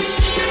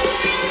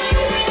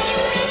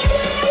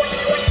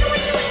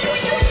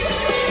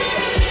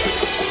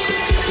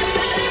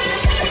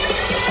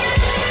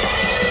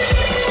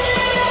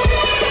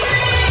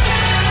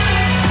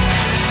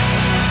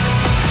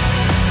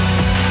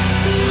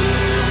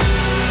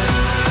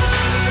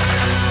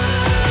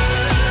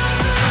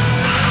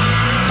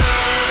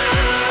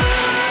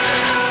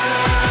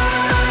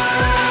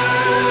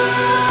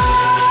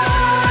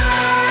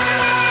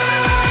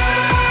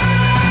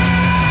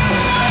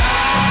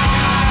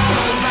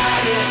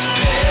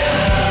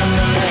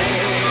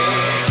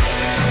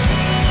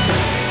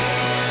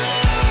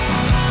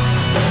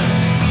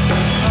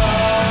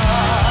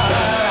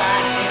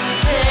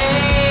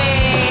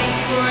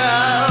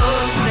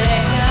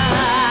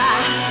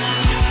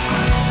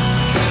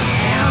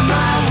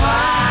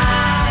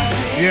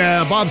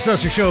 Yeah, Bob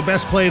Cesca Show,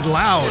 best played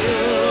loud.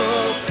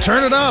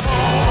 Turn it up.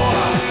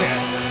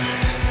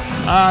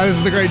 This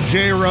is the great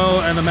J-Ro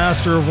and the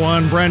Master of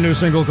One, brand new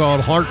single called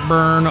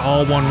Heartburn,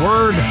 all one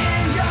word.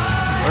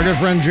 Our good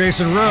friend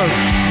Jason Roach.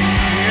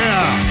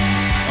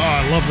 Yeah. Oh,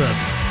 I love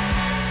this.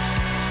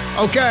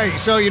 Okay,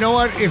 so you know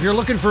what? If you're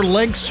looking for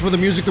links for the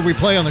music that we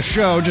play on the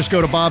show, just go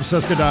to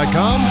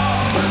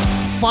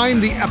bobcesca.com.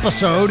 Find the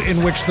episode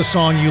in which the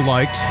song you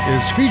liked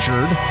is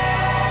featured.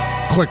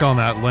 Click on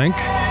that link.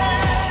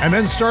 And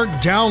then start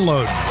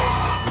download.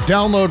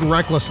 Download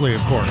recklessly,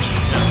 of course.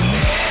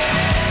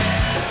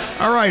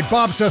 All right,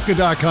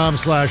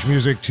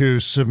 bobcesca.com/music to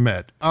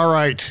submit. All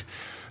right,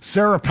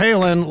 Sarah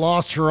Palin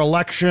lost her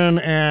election,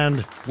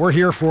 and we're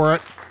here for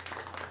it.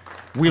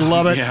 We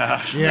love it.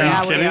 Yeah,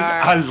 yeah, we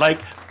are. I like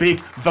big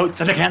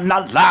votes and I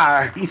cannot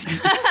lie.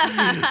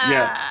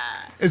 Yeah.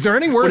 Is there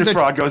any word when that... a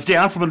frog goes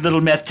down from a little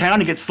meth town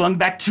and gets slung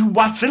back to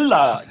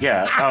Wasilla?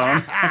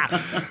 Yeah.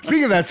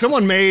 Speaking of that,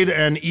 someone made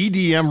an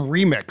EDM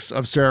remix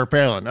of Sarah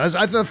Palin. I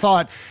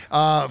thought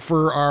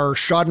for our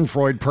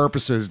Schadenfreude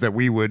purposes that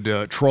we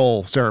would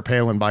troll Sarah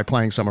Palin by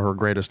playing some of her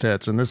greatest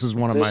hits, and this is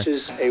one of my...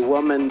 This is a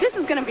woman. This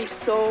is going to be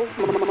so...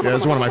 Yeah,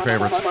 this is one of my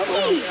favorites.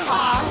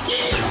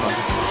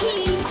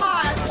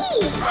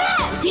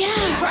 Yeah,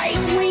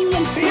 right-wing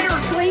and bitter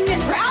cling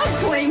and proud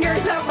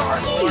clingers of our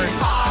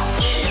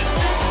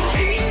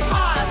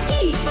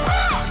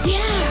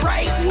yeah,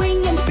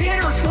 right-wing and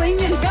bitter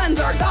clinging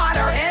guns are got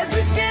our heads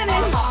are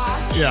spinning.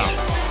 Yeah.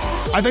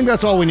 I think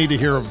that's all we need to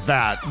hear of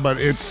that, but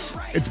it's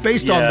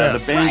based on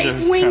this.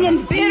 Right-wing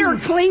and bitter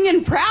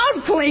clinging proud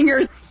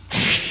clingers.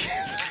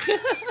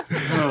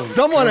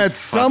 Someone at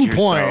some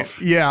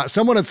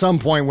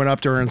point went up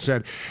to her and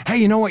said, "Hey,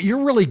 you know what?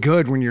 You're really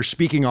good when you're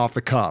speaking off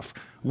the cuff.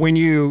 When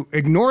you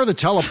ignore the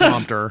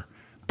teleprompter,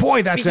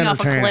 boy, that's Speaking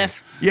entertaining." Off a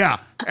cliff. Yeah,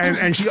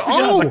 and she,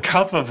 the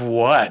cuff of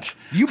what?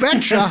 You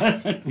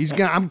betcha.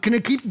 I'm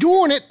gonna keep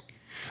doing it.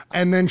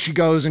 And then she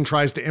goes and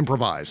tries to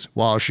improvise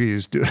while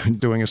she's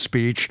doing a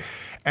speech,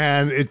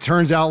 and it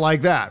turns out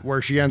like that,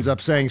 where she ends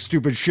up saying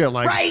stupid shit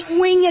like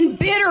right-wing and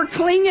bitter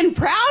clinging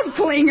proud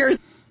clingers.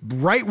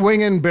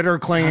 Right-wing and bitter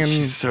clinging.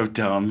 She's so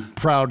dumb.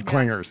 Proud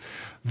clingers.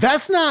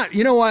 That's not,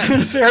 you know what?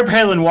 Sarah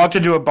Palin walked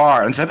into a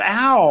bar and said,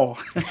 "Ow."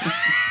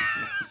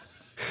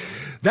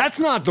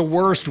 That's not the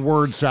worst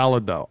word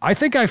salad, though. I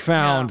think I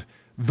found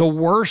the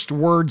worst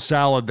word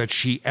salad that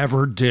she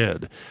ever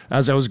did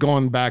as I was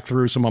going back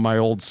through some of my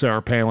old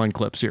Sarah Palin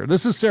clips here.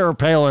 This is Sarah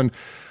Palin.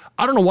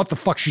 I don't know what the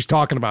fuck she's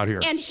talking about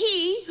here. And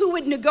he who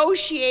would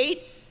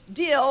negotiate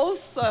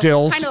dills.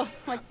 Dills. Kind of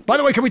like, by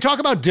the way, can we talk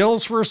about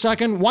dills for a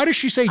second? Why does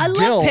she say I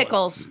dill? love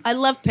pickles. I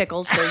love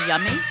pickles. They're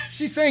yummy.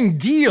 She's saying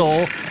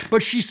deal,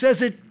 but she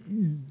says it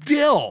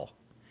dill.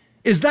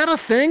 Is that a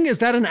thing? Is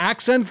that an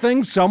accent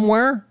thing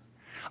somewhere?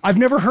 I've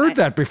never heard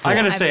that before. I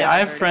gotta say, I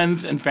have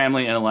friends and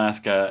family in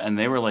Alaska, and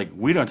they were like,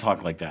 "We don't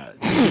talk like that."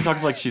 She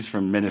talks like she's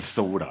from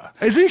Minnesota.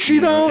 Isn't she,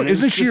 though?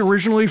 Isn't she just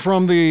originally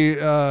from the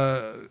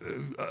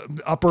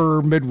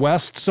upper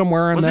Midwest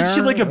somewhere in there? Wasn't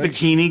she like a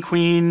bikini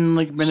queen,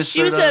 like Minnesota?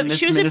 She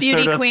was a beauty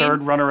Minnesota queen.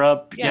 third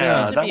runner-up. Yeah, she was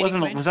a that beauty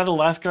wasn't. queen. Was that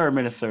Alaska or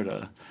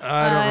Minnesota?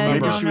 I don't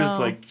remember. Maybe she was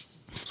like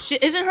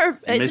Isn't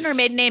her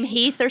maiden name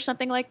Heath or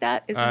something like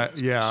that? Yeah,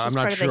 she's I'm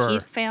not part sure. of the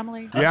Heath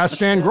family. Yeah,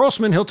 Stan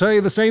Grossman, he'll tell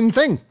you the same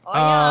thing. Oh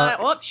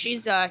yeah.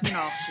 She's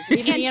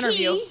leaving the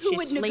interview.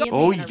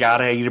 You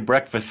gotta eat a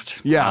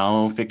breakfast. Yeah.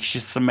 I'll fix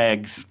you some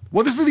eggs.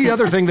 Well, this is the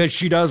other thing that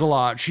she does a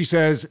lot. She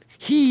says,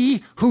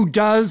 he who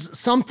does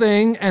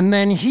something, and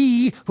then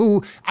he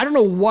who, I don't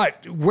know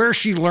where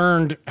she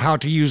learned how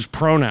to use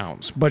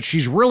pronouns, but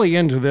she's really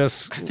into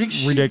this I think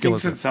she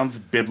ridiculous. thinks it sounds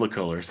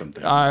biblical or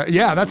something.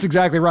 Yeah, that's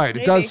exactly right.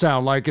 It does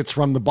sound like it's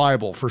from the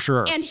Bible, for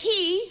sure. And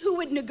he who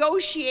would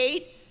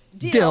negotiate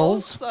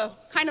Deals.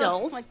 kind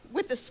of like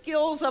with the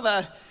skills of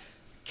a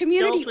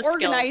community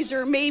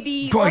organizer,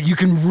 maybe. Boy, you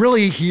can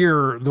really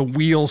hear the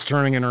wheels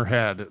turning in her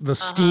head, the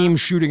steam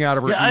shooting out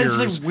of her ears.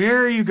 It's like,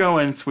 where are you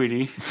going,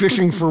 sweetie?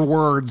 Fishing for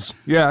words.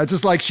 Yeah, it's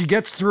just like she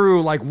gets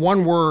through like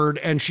one word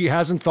and she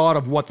hasn't thought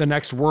of what the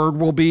next word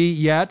will be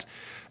yet.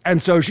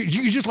 And so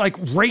she's just like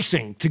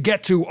racing to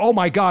get to, oh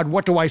my God,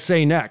 what do I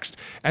say next?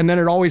 And then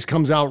it always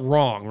comes out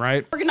wrong,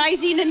 right?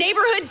 Organizing a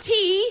neighborhood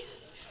tea.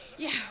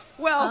 Yeah,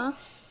 well,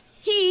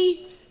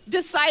 he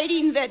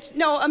deciding that,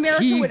 no,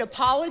 America would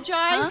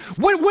apologize.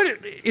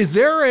 What is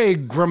there a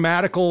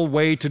grammatical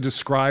way to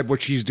describe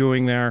what she's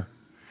doing there?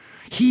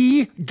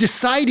 He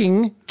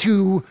deciding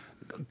to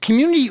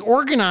community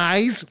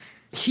organize,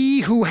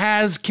 he who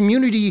has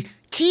community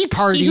tea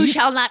parties. He who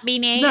shall not be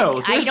named. No,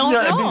 I don't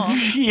know.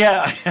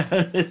 Yeah.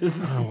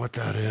 Oh, what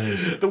that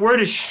is. The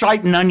word is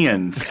shite and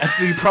onions. That's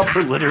the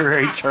proper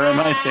literary term,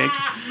 I think,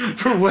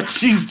 for what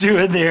she's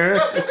doing there.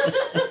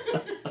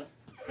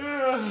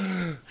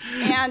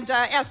 And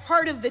as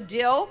part of the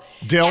deal,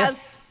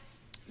 as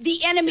the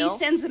enemy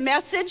sends a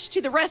message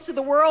to the rest of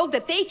the world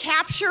that they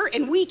capture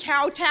and we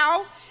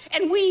kowtow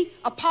and we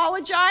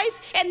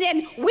apologize and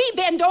then we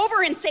bend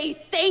over and say,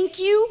 thank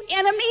you,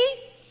 enemy.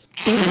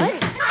 What?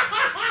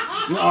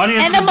 The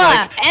audience is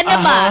like,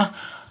 enema.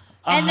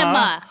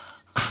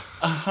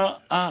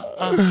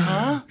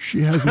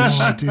 She has no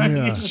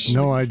idea.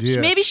 No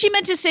idea. Maybe she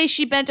meant to say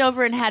she bent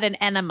over and had an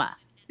enema.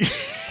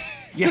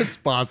 Yeah, it's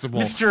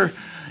possible. Mr.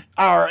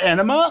 Our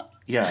enema?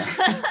 Yeah.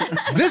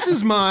 This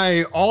is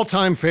my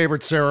all-time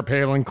favorite Sarah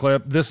Palin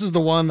clip. This is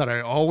the one that I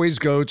always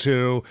go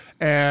to.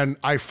 And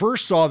I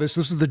first saw this.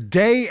 This is the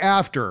day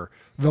after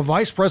the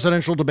vice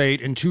presidential debate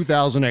in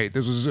 2008.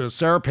 This was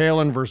Sarah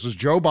Palin versus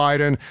Joe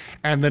Biden.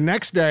 And the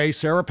next day,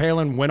 Sarah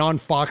Palin went on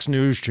Fox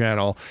News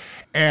Channel.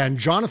 And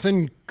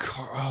Jonathan,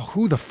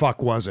 who the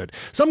fuck was it?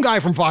 Some guy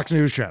from Fox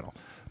News Channel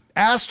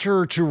asked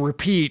her to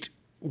repeat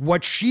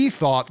what she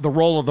thought the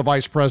role of the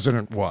vice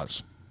president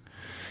was.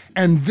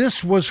 And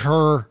this was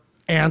her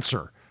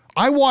answer.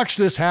 I watched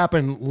this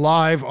happen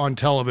live on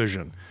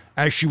television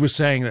as she was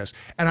saying this.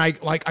 And I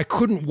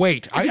couldn't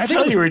wait. I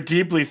think you were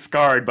deeply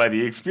scarred by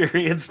the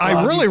experience.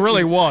 I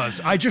really was.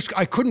 I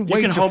couldn't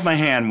wait. You can hold my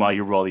hand while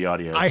you roll the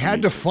audio. I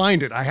had to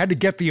find it. I had to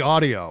get the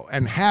audio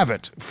and have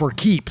it for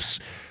keeps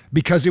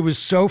because it was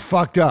so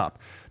fucked up.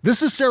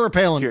 This is Sarah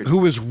Palin,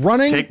 who is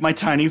running. Take my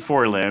tiny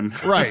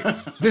forelimb. Right.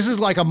 This is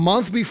like a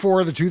month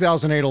before the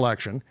 2008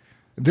 election.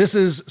 This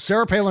is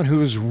Sarah Palin, who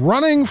is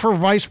running for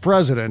vice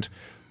president,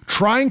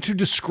 trying to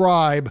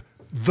describe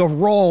the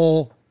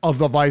role of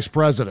the vice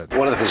president.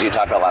 One of the things you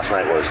talked about last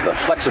night was the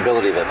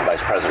flexibility that the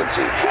vice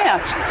presidency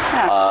has.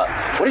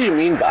 What did you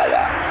mean by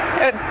that?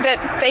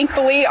 That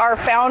thankfully our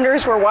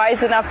founders were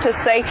wise enough to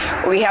say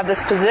we have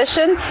this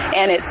position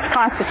and it's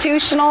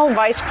constitutional.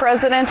 Vice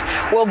president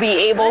will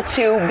be able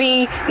to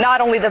be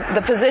not only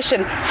the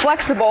position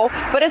flexible,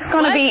 but it's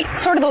going to be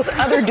sort of those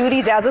other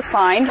duties as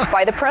assigned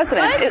by the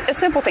president. A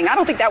simple thing. I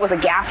don't think that was a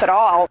gaffe at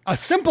all. A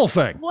simple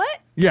thing. What?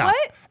 Yeah.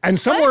 What? And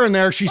somewhere in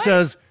there she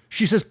says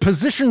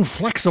position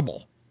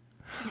flexible.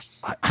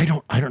 I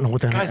don't know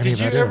what that, Guys, any of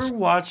did that you is. ever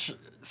watch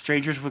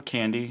Strangers with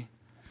Candy?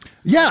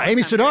 Yeah,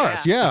 Amy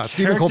Sedaris. Yeah,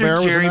 Stephen Colbert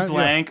was in Jerry that.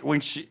 Blank, when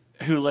she,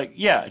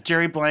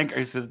 Jerry Blank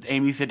is the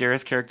Amy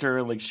Sedaris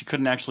character. Like, she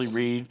couldn't actually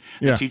read.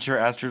 The teacher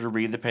asked her to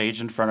read the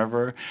page in front of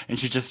her, and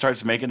she just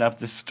starts making up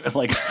this,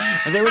 like,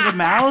 and there was a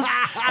mouse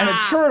and a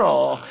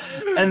turtle,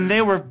 and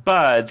they were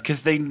buds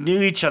because they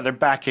knew each other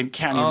back in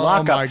county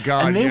lockup. Oh, my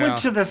God, and they went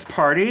to this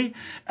party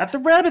at the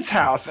rabbit's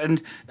house,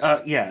 and,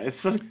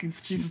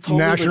 she's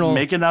totally like,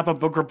 making up a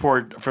book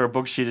report for a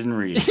book she didn't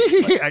read.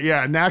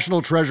 Yeah,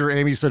 national treasure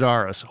Amy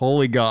Sedaris.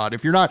 Holy God.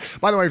 If you're not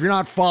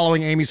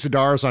following Amy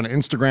Sedaris on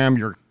Instagram,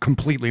 you're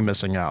completely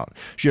missing out.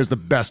 She has the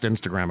best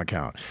Instagram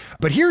account.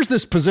 But here's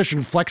this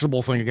position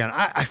flexible thing again.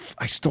 I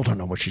still don't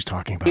know what she's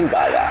talking about.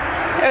 By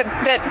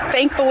that? That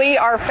thankfully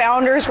our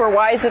founders were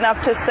wise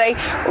enough to say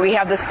we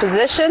have this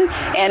position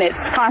and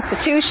it's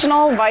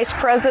constitutional. Vice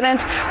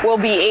president will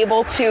be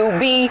able to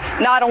be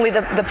not only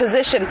the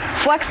position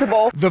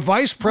flexible. The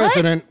vice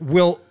president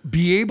will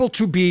be able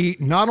to be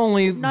not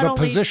only the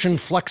position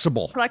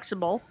flexible.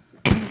 Flexible.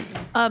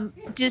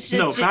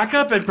 Back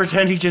up and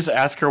pretend he just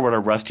asked her what a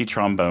rusty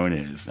trombone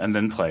is, and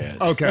then play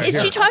it. Okay.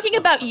 Is she talking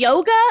about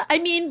yoga? I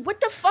mean,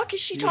 what the fuck is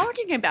she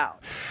talking about?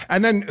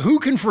 And then who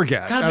can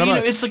forget?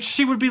 God, it's like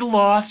she would be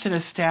lost in a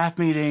staff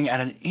meeting at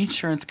an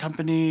insurance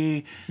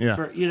company.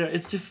 Yeah.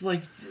 It's just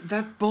like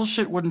that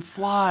bullshit wouldn't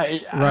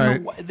fly. I Right.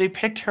 don't know why. They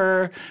picked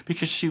her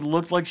because she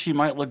looked like she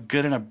might look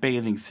good in a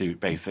bathing suit,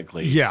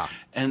 basically. Yeah.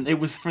 And it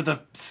was for the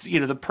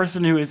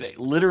person who is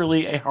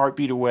literally a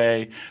heartbeat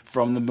away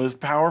from the most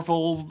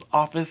powerful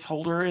office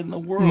holder in the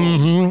world.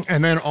 Mm-hmm.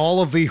 And then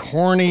all of the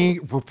horny,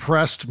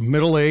 repressed,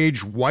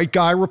 middle-aged white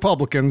guy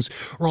Republicans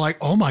were like,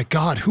 "Oh my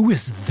God, who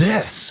is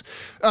this?"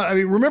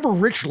 Remember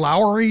Rich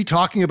Lowry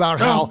talking about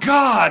how? Oh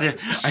God, I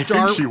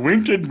think she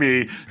winked at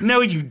me. No,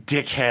 you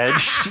dickhead.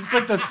 It's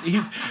like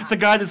he's the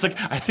guy that's like,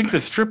 I think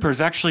the stripper is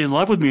actually in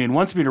love with me and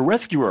wants me to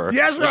rescue her.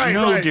 Yes, right.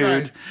 No, right, dude.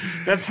 Right.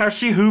 That's how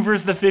she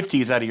hoovers the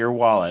 50s out of your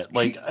wallet.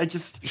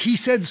 He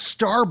said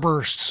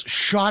starbursts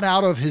shot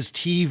out of his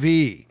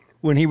TV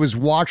when he was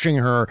watching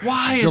her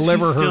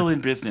deliver is he her. still in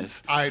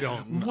business? I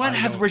don't know. What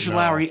has Rich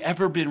Lowry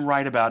ever been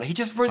right about? He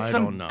just wrote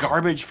some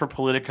garbage for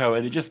Politico,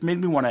 and it just made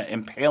me want to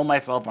impale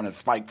myself on a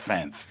spiked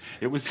fence.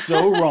 It was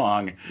so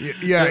wrong.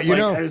 Yeah,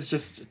 it was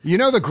just...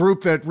 the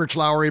group that Rich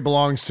Lowry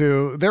belongs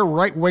to, they're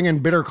right-wing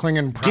bitter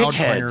clinging proud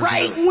clingers.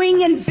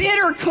 Right-wing and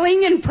bitter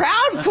clinging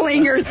proud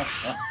clingers.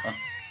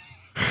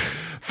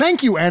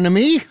 Thank you,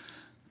 enemy.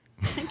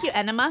 Thank you,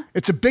 enema.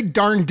 It's a big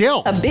darn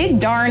dill. A big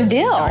darn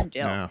dill.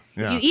 Yeah.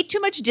 If you eat too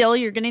much dill,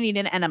 you're going to need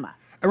an enema.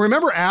 And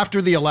remember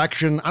after the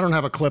election, I don't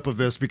have a clip of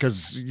this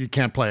because you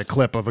can't play a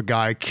clip of a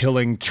guy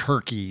killing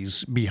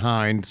turkeys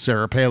behind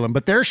Sarah Palin.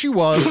 But there she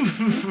was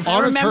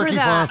on a turkey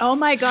farm. Oh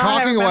my God, I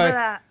talking remember away.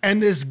 that.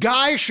 And this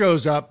guy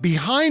shows up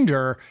behind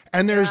her,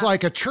 and there's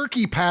like a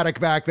turkey paddock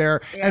back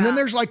there. Yeah. And then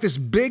there's like this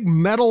big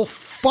metal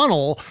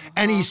funnel,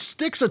 and he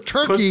sticks a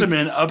turkey. Puts them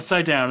in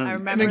upside down. I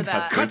remember and then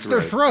that. cuts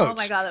their throats. Oh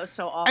my God, that was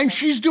so awful. And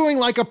she's doing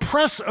like a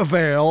press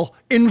avail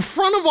in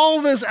front of all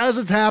of this as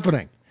it's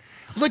happening.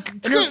 It's like,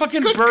 and her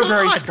fucking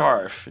Burberry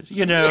scarf,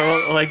 we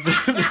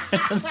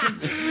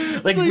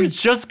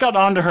just got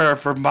onto her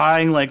for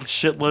buying like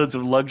shitloads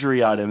of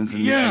luxury items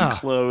and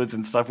clothes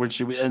and stuff when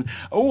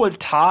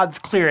Todd's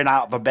clearing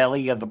out the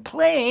belly of the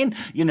plane,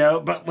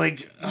 but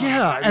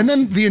and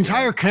then the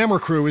entire camera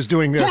crew is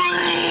doing this,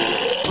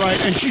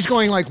 right? And she's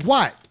going like,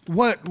 what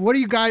are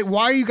you guys,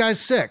 why are you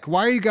guys sick? Why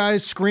are you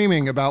guys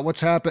screaming about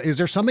what's happening? Is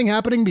there something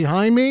happening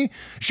behind me?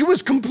 She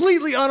was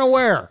completely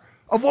unaware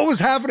of what was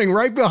happening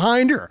right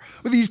behind her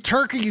with these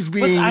turkeys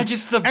being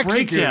the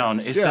breakdown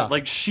is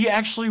that she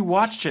actually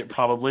watched it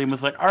probably and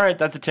was like, all right,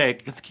 that's a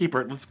take. Let's keep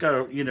her. Let's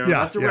go.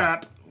 That's a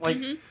wrap.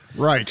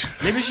 Right.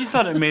 Maybe she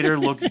thought it made her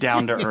look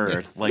down to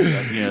earth, like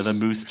the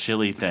moose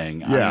chili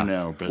thing. I don't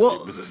know, but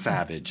it was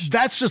savage.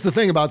 That's just the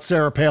thing about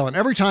Sarah Palin.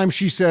 Every time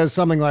she says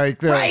something like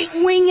that,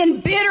 right-wing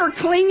and bitter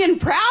clinging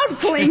proud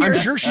clingers. I'm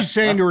sure she's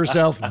saying to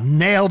herself,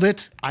 nailed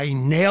it. I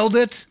nailed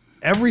it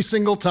every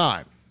single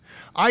time.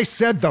 I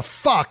said the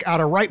fuck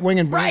out of right-wing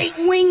and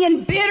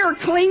bitter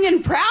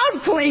clinging proud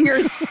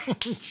clingers.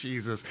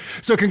 Jesus.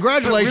 So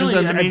congratulations.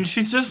 Really,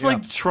 she's just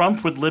like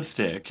Trump with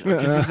lipstick.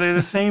 Because they're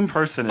the same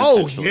person.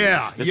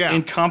 This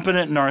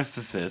incompetent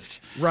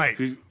narcissist. Right.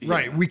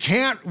 Right. We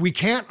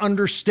can't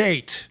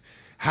understate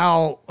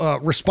how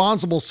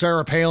responsible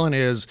Sarah Palin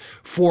is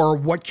for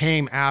what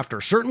came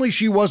after. Certainly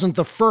she wasn't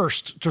the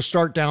first to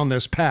start down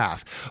this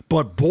path,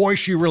 but boy,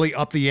 she really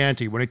upped the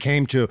ante when it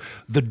came to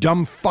the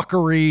dumb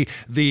fuckery,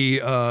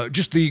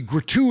 just the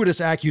gratuitous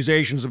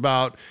accusations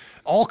about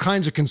all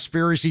kinds of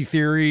conspiracy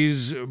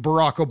theories,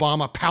 Barack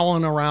Obama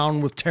palling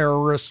around with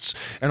terrorists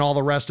and all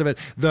the rest of it.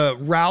 The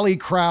rally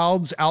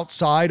crowds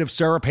outside of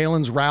Sarah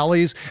Palin's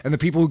rallies and the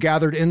people who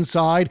gathered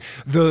inside,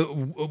 the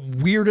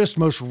weirdest,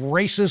 most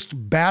racist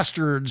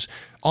bastards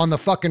on the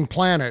fucking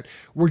planet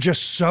were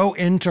just so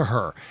into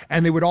her,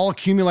 and they would all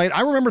accumulate.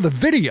 I remember the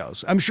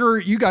videos, I'm sure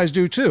you guys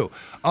do too,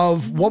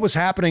 of what was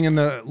happening in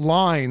the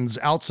lines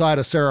outside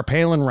a Sarah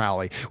Palin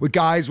rally with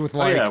guys with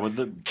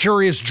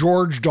Curious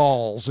George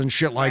dolls and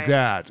shit like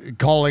that,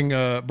 calling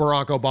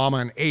Barack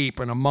Obama an ape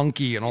and a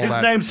monkey and all that.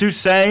 His name's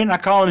Hussein. I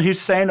call him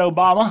Hussein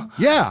Obama.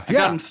 I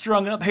got him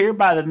strung up here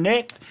by the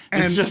neck.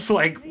 And it's just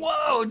like,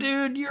 whoa,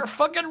 dude, you're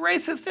fucking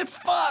racist as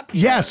fuck.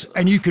 Yes,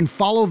 and you can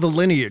follow the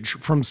lineage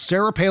from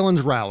Sarah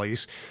Palin's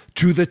rallies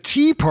to the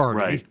Tea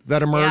Party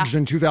that emerged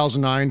in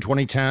 2009,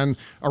 2010,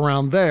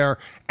 around there,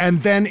 and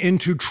then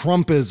into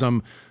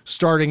Trumpism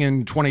starting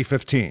in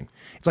 2015.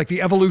 It's like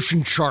the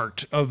evolution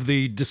chart of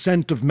the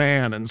descent of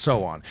man and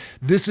so on.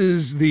 This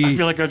is the... I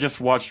feel like I just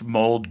watched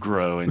mold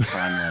grow in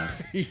time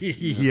lapse.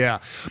 Yeah.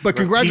 But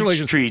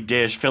congratulations. Peachtree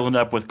dish filling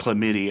up with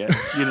chlamydia,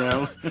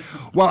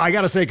 Well, I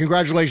got to say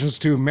congratulations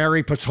to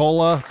Mary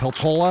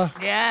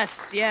Peltola.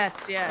 Yes.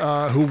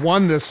 Who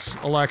won this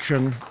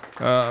election.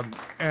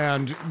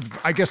 And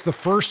I guess the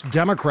first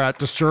Democrat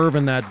to serve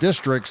in that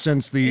district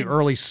since the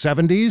early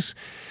 70s.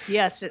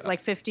 Yes,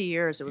 like 50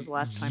 years. It was the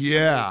last time.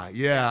 Yeah.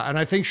 And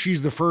I think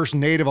she's the first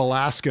Native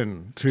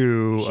Alaskan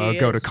to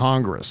go to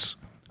Congress.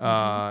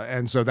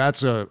 And so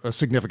that's a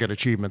significant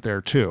achievement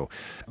there, too.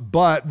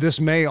 But this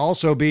may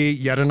also be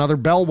yet another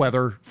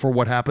bellwether for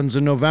what happens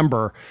in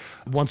November.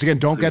 Once again,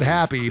 don't get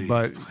happy,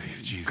 but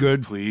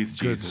good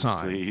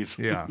sign.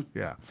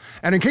 Yeah.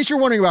 And in case you're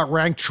wondering about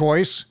ranked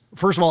choice,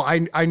 first of all,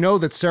 I know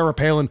that Sarah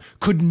Palin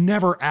could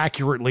never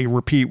accurately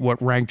repeat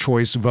what ranked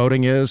choice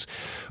voting is,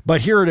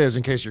 but here it is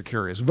in case you're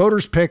curious.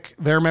 Voters pick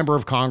their member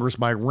of Congress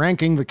by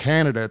ranking the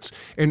candidates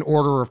in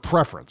order of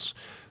preference.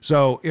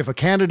 So if a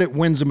candidate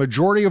wins a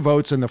majority of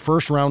votes in the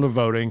first round of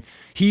voting,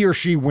 he or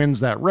she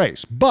wins that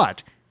race.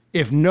 But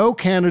if no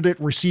candidate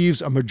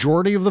receives a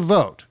majority of the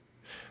vote,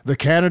 the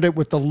candidate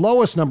with the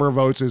lowest number of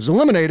votes is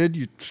eliminated.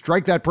 You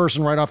strike that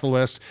person right off the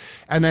list,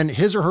 and then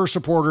his or her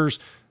supporters'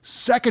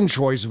 second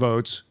choice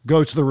votes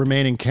go to the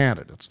remaining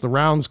candidates. The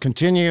rounds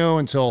continue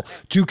until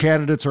 2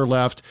 candidates are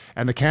left,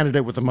 and the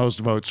candidate with the most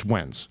votes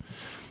wins.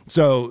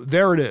 So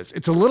there it is.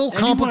 It's a little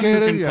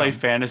complicated. Anyone who can play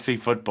fantasy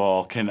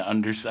football can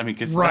understand. I mean,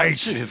 because that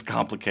shit is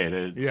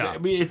complicated. Yeah. I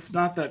mean, it's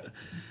not that.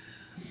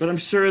 But I'm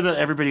sure that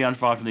everybody on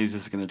Fox News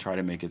is going to try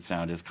to make it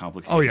sound as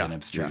complicated and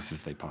abstruse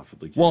as they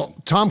possibly can. Well,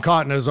 Tom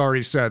Cotton has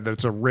already said that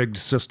it's a rigged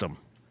system.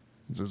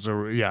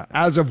 So,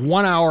 as of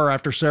 1 hour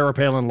after Sarah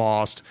Palin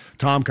lost,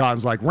 Tom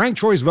Cotton's like, ranked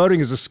choice voting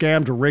is a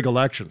scam to rig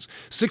elections.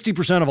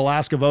 60% of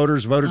Alaska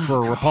voters voted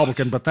for a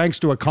Republican, but thanks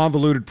to a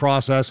convoluted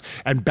process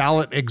and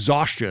ballot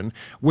exhaustion,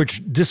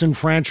 which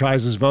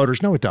disenfranchises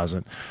voters. No, it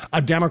doesn't.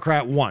 A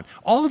Democrat won.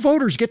 All the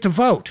voters get to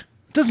vote.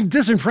 It doesn't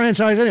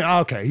disenfranchise anyone.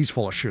 Okay, he's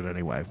full of shit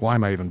anyway. Why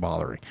am I even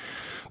bothering?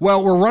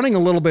 Well, we're running a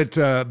little bit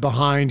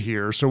behind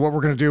here. So what we're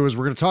going to do is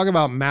we're going to talk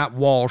about Matt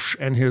Walsh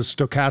and his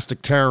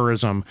stochastic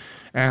terrorism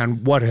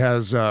and what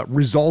has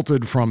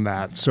resulted from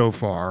that so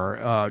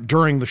far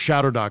during the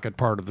Shadow Docket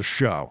part of the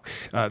show.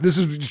 This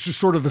is just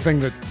sort of the thing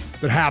that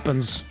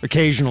happens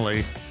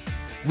occasionally.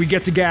 We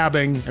get to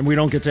gabbing and we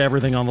don't get to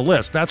everything on the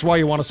list. That's why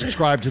you want to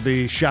subscribe to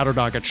the Shadow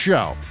Docket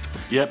show.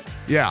 Yep.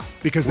 Yeah,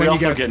 because we then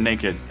also you get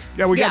naked.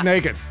 Yeah, we get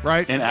naked,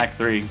 right? In Act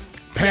 3.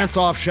 Pants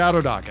off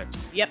Shadow Docket.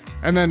 Yep.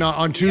 And then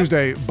on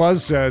Tuesday,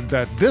 Buzz said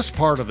that this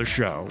part of the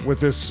show, with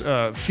this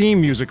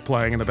theme music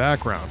playing in the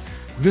background,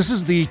 this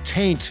is the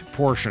taint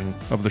portion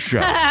of the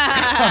show.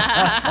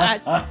 I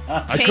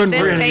couldn't.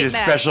 We're going to need a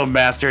special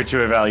master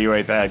to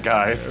evaluate that,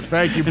 guys.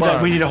 Thank you,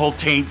 Buzz. We need a whole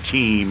taint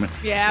team.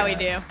 Yeah, we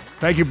do.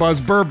 Thank you, Buzz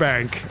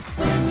Burbank.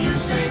 You've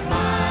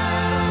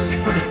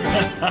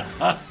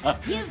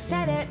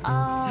said it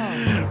all.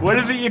 What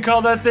is it you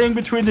call that thing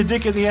between the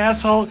dick and the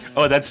asshole?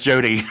 Oh, that's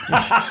Jody.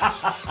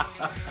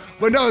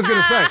 But no, I was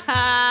going to say,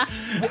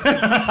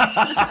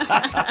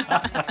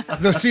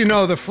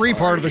 the free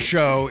part of the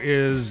show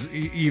is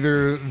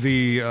either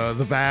the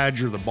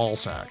vag or the ball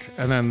sack,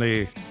 and then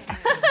the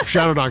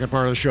Shadow Docket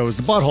part of the show is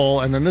the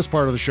butthole, and then this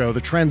part of the show,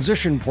 the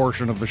transition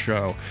portion of the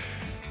show,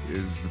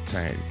 is the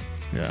taint.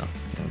 Yeah,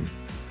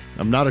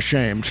 I'm not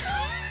ashamed.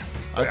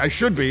 I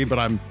should be, but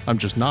I'm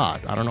just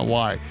not. I don't know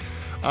why.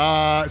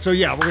 We're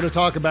going to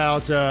talk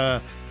about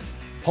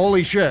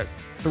holy shit.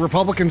 The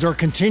Republicans are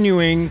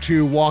continuing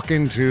to walk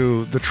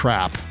into the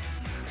trap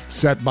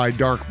set by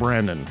Dark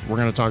Brandon. We're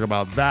going to talk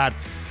about that.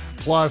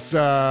 Plus,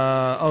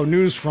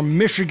 news from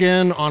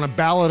Michigan on a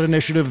ballot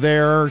initiative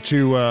there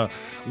to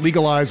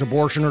legalize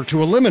abortion, or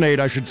to eliminate,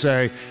 I should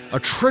say, a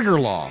trigger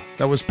law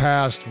that was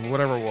passed,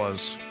 whatever it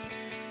was,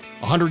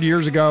 100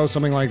 years ago,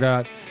 something like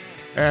that.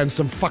 And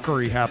some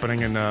fuckery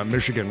happening in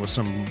Michigan with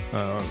some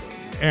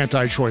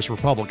anti-choice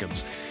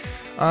Republicans.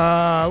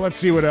 Let's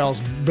see what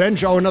else.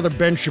 Another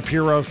Ben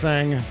Shapiro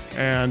thing.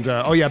 And,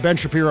 Ben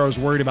Shapiro is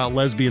worried about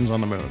lesbians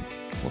on the moon.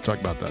 We'll talk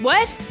about that.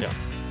 What?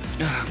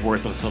 Yeah.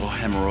 Worthless little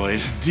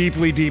hemorrhoid.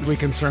 Deeply, deeply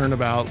concerned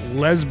about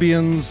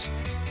lesbians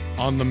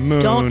on the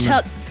moon. Don't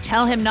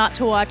tell him not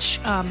to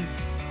watch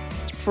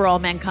For All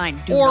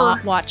Mankind. Do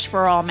not watch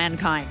For All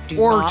Mankind. Do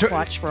not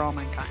watch For All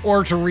Mankind.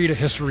 Or to read a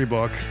history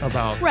book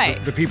about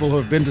the people who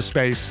have been to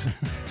space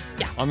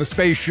on the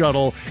space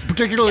shuttle,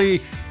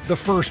 particularly the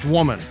first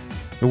woman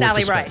who Sally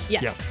went to Ride,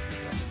 space. yes.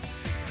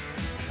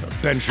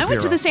 Ben Shapiro. I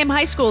went to the same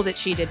high school that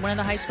she did, one of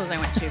the high schools I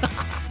went to.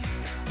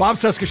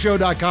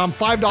 BobCescashow.com,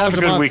 $5 a month. Have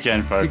a good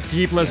weekend, folks. To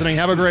keep listening.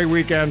 Have a great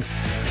weekend.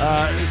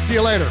 See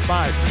you later.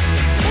 Bye.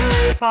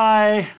 Bye.